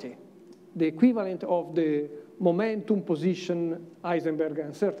inequality, the equivalent of the momentum position Heisenberg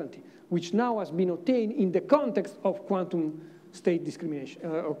uncertainty, which now has been obtained in the context of quantum state discrimination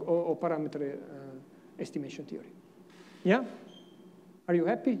or parameter estimation theory. Yeah? Are you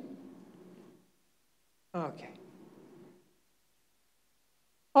happy? Okay.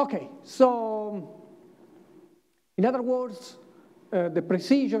 Okay, so in other words, the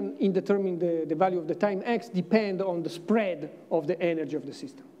precision in determining the value of the time x depend on the spread of the energy of the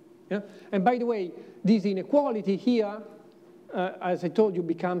system. Yeah? And by the way, this inequality here, as I told you,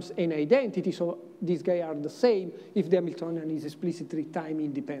 becomes an identity, so these guys are the same if the Hamiltonian is explicitly time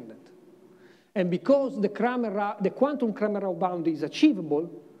independent. And because the quantum Kramer-Rao bound is achievable,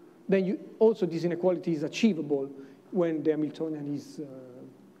 then also this inequality is achievable when the Hamiltonian is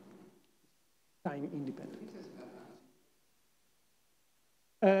time independent.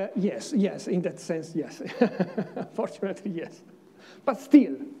 Yes, in that sense, yes. Fortunately, yes. But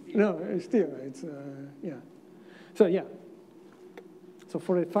still, it's, yeah. So, yeah. So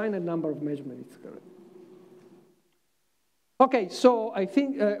for a finite number of measurements, it's correct. Okay, so I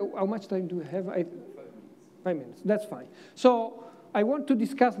think, how much time do we have? 5 minutes, that's fine. So I want to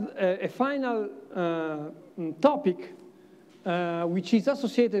discuss a final topic which is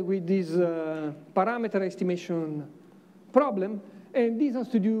associated with this parameter estimation problem, and this has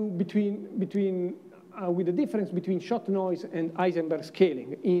to do with the difference between shot noise and Heisenberg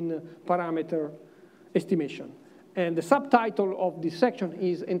scaling in parameter estimation. And the subtitle of this section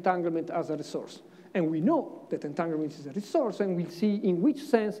is Entanglement as a Resource. And we know that entanglement is a resource, and we'll see in which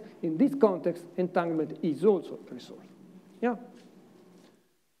sense, in this context, entanglement is also a resource. Yeah?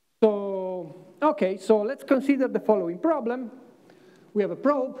 So, okay, so let's consider the following problem. We have a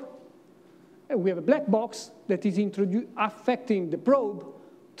probe, and we have a black box that is affecting the probe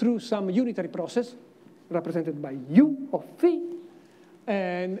through some unitary process, represented by U of phi,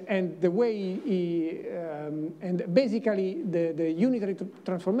 and the way, and basically the unitary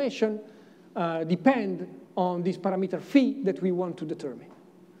transformation depend on this parameter phi that we want to determine.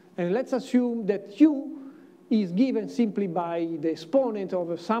 And let's assume that U is given simply by the exponent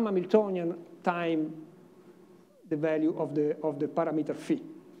of some Hamiltonian time the value of the parameter phi.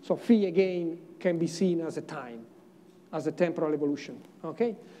 So phi, again, can be seen as a time, as a temporal evolution,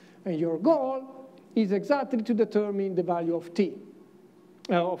 okay? And your goal is exactly to determine the value of t,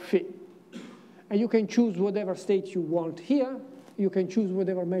 of phi. And you can choose whatever state you want here. You can choose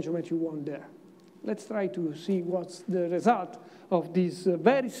whatever measurement you want there. Let's try to see what's the result of this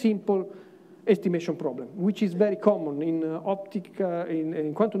very simple estimation problem, which is very common in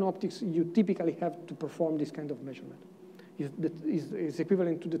in quantum optics. You typically have to perform this kind of measurement. It's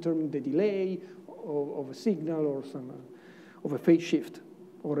equivalent to determine the delay of a signal or of a phase shift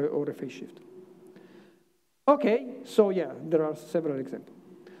or a phase shift. Okay, so yeah, there are several examples.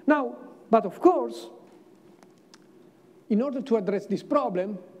 Now, but of course, in order to address this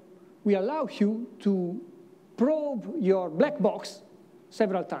problem, we allow you to probe your black box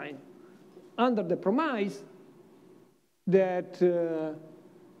several times under the premise that the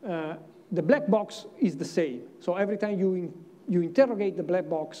black box is the same. So every time you interrogate the black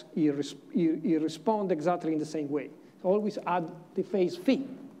box, it responds exactly in the same way. So always add the phase phi.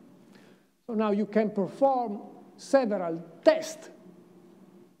 So now you can perform several tests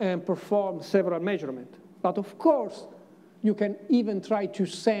and perform several measurements. But of course, you can even try to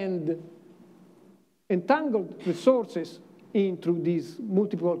send entangled resources into these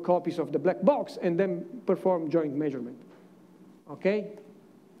multiple copies of the black box and then perform joint measurement, okay?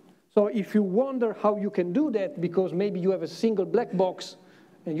 So if you wonder how you can do that, because maybe you have a single black box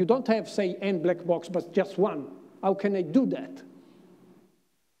and you don't have, say, n black box, but just one, how can I do that?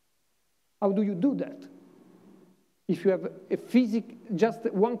 How do you do that? If you have just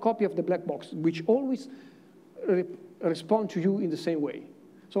one copy of the black box, which always respond to you in the same way.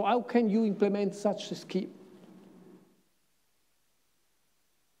 So how can you implement such a scheme?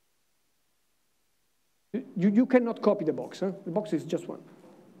 You cannot copy the box. Huh? The box is just one.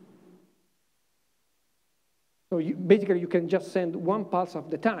 So basically, you can just send one pulse at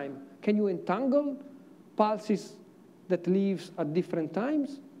the time. Can you entangle pulses that lives at different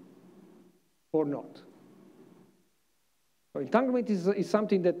times or not? So entanglement is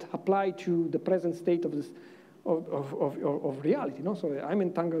something that applies to the present state of this. Of reality, no? So I'm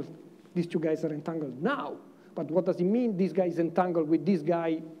entangled, these two guys are entangled now, but what does it mean this guy is entangled with this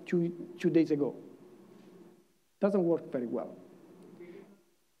guy two days ago? Doesn't work very well.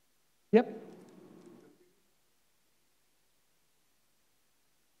 Yep.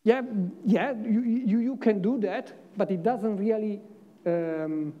 Yeah, you can do that, but it doesn't really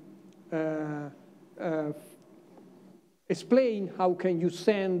explain how can you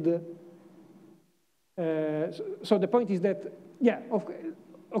send. So the point is that, yeah,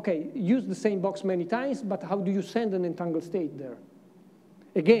 okay, use the same box many times, but how do you send an entangled state there?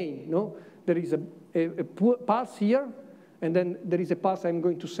 Again, no, there is a pulse here, and then there is a pulse I'm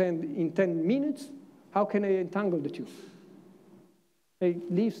going to send in 10 minutes. How can I entangle the two?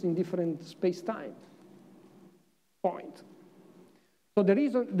 It lives in different space-time point. So the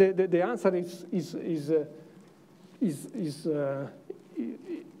reason, the answer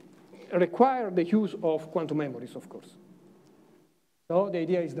require the use of quantum memories, of course. So the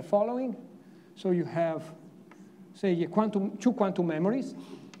idea is the following. So you have, say, two quantum memories.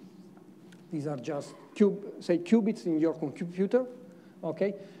 These are just qubits in your computer.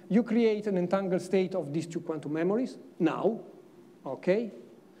 Okay, you create an entangled state of these two quantum memories now. Okay,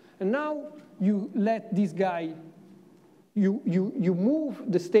 and now you let this guy. You move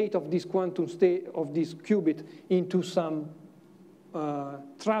the state of this quantum state of this qubit into some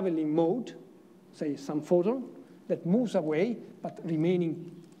traveling mode, say some photon that moves away but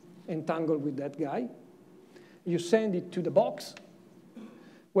remaining entangled with that guy. You send it to the box.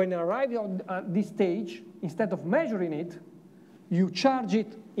 When you arrive at this stage, instead of measuring it, you charge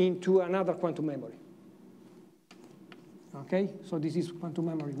it into another quantum memory. Okay, so this is quantum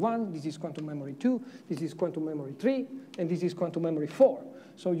memory 1, this is quantum memory 2, this is quantum memory 3, and this is quantum memory 4.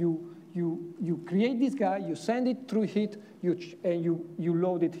 So you create this guy, you send it through it, and you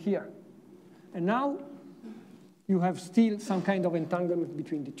load it here. And now you have still some kind of entanglement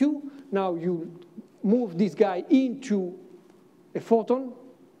between the two. Now you move this guy into a photon,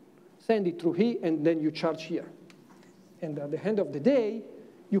 send it through here, and then you charge here. And at the end of the day,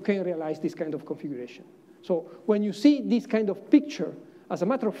 you can realize this kind of configuration. So when you see this kind of picture, as a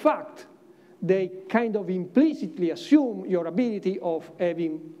matter of fact, they kind of implicitly assume your ability of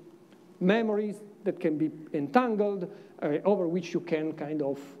having memories that can be entangled, over which you can kind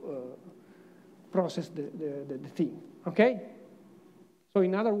of process the thing, okay? So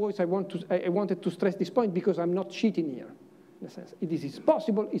in other words, I wanted to stress this point because I'm not cheating here, in a sense. This is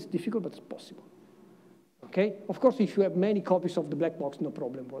possible, it's difficult, but it's possible. Okay? Of course, if you have many copies of the black box, no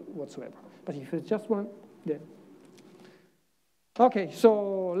problem whatsoever. But if it's just one, then. Okay,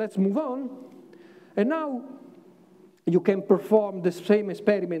 so let's move on. And now you can perform the same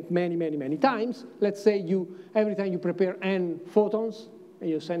experiment many, many, many times. Let's say every time you prepare n photons, and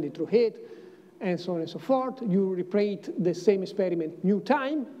you send it through it, and so on and so forth, you repeat the same experiment new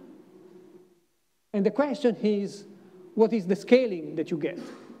time. And the question is, what is the scaling that you get?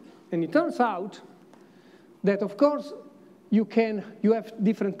 And it turns out that, of course, you have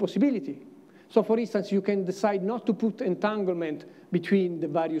different possibility. So for instance, you can decide not to put entanglement between the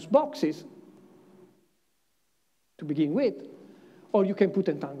various boxes to begin with, or you can put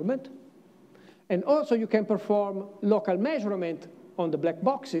entanglement. And also you can perform local measurement on the black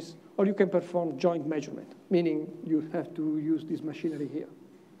boxes, or you can perform joint measurement, meaning you have to use this machinery here.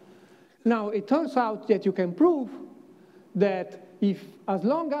 Now, it turns out that you can prove that as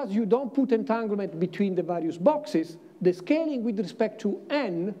long as you don't put entanglement between the various boxes, the scaling with respect to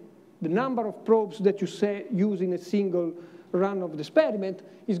n, the number of probes that you use in a single run of the experiment,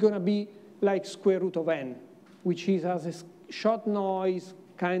 is going to be like square root of n, which is as a shot noise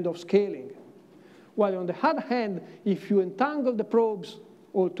kind of scaling. While on the other hand, if you entangle the probes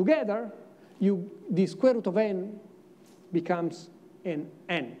all together, the square root of n becomes an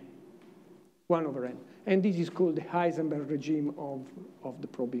n, 1 over n. And this is called the Heisenberg regime of the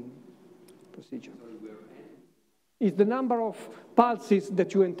probing procedure. It's the number of pulses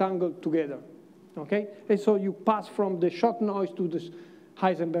that you entangle together, okay? And so you pass from the shot noise to the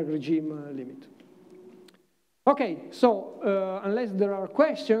Heisenberg regime limit. Okay, so unless there are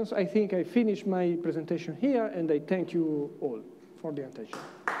questions, I think I finished my presentation here, and I thank you all for the attention.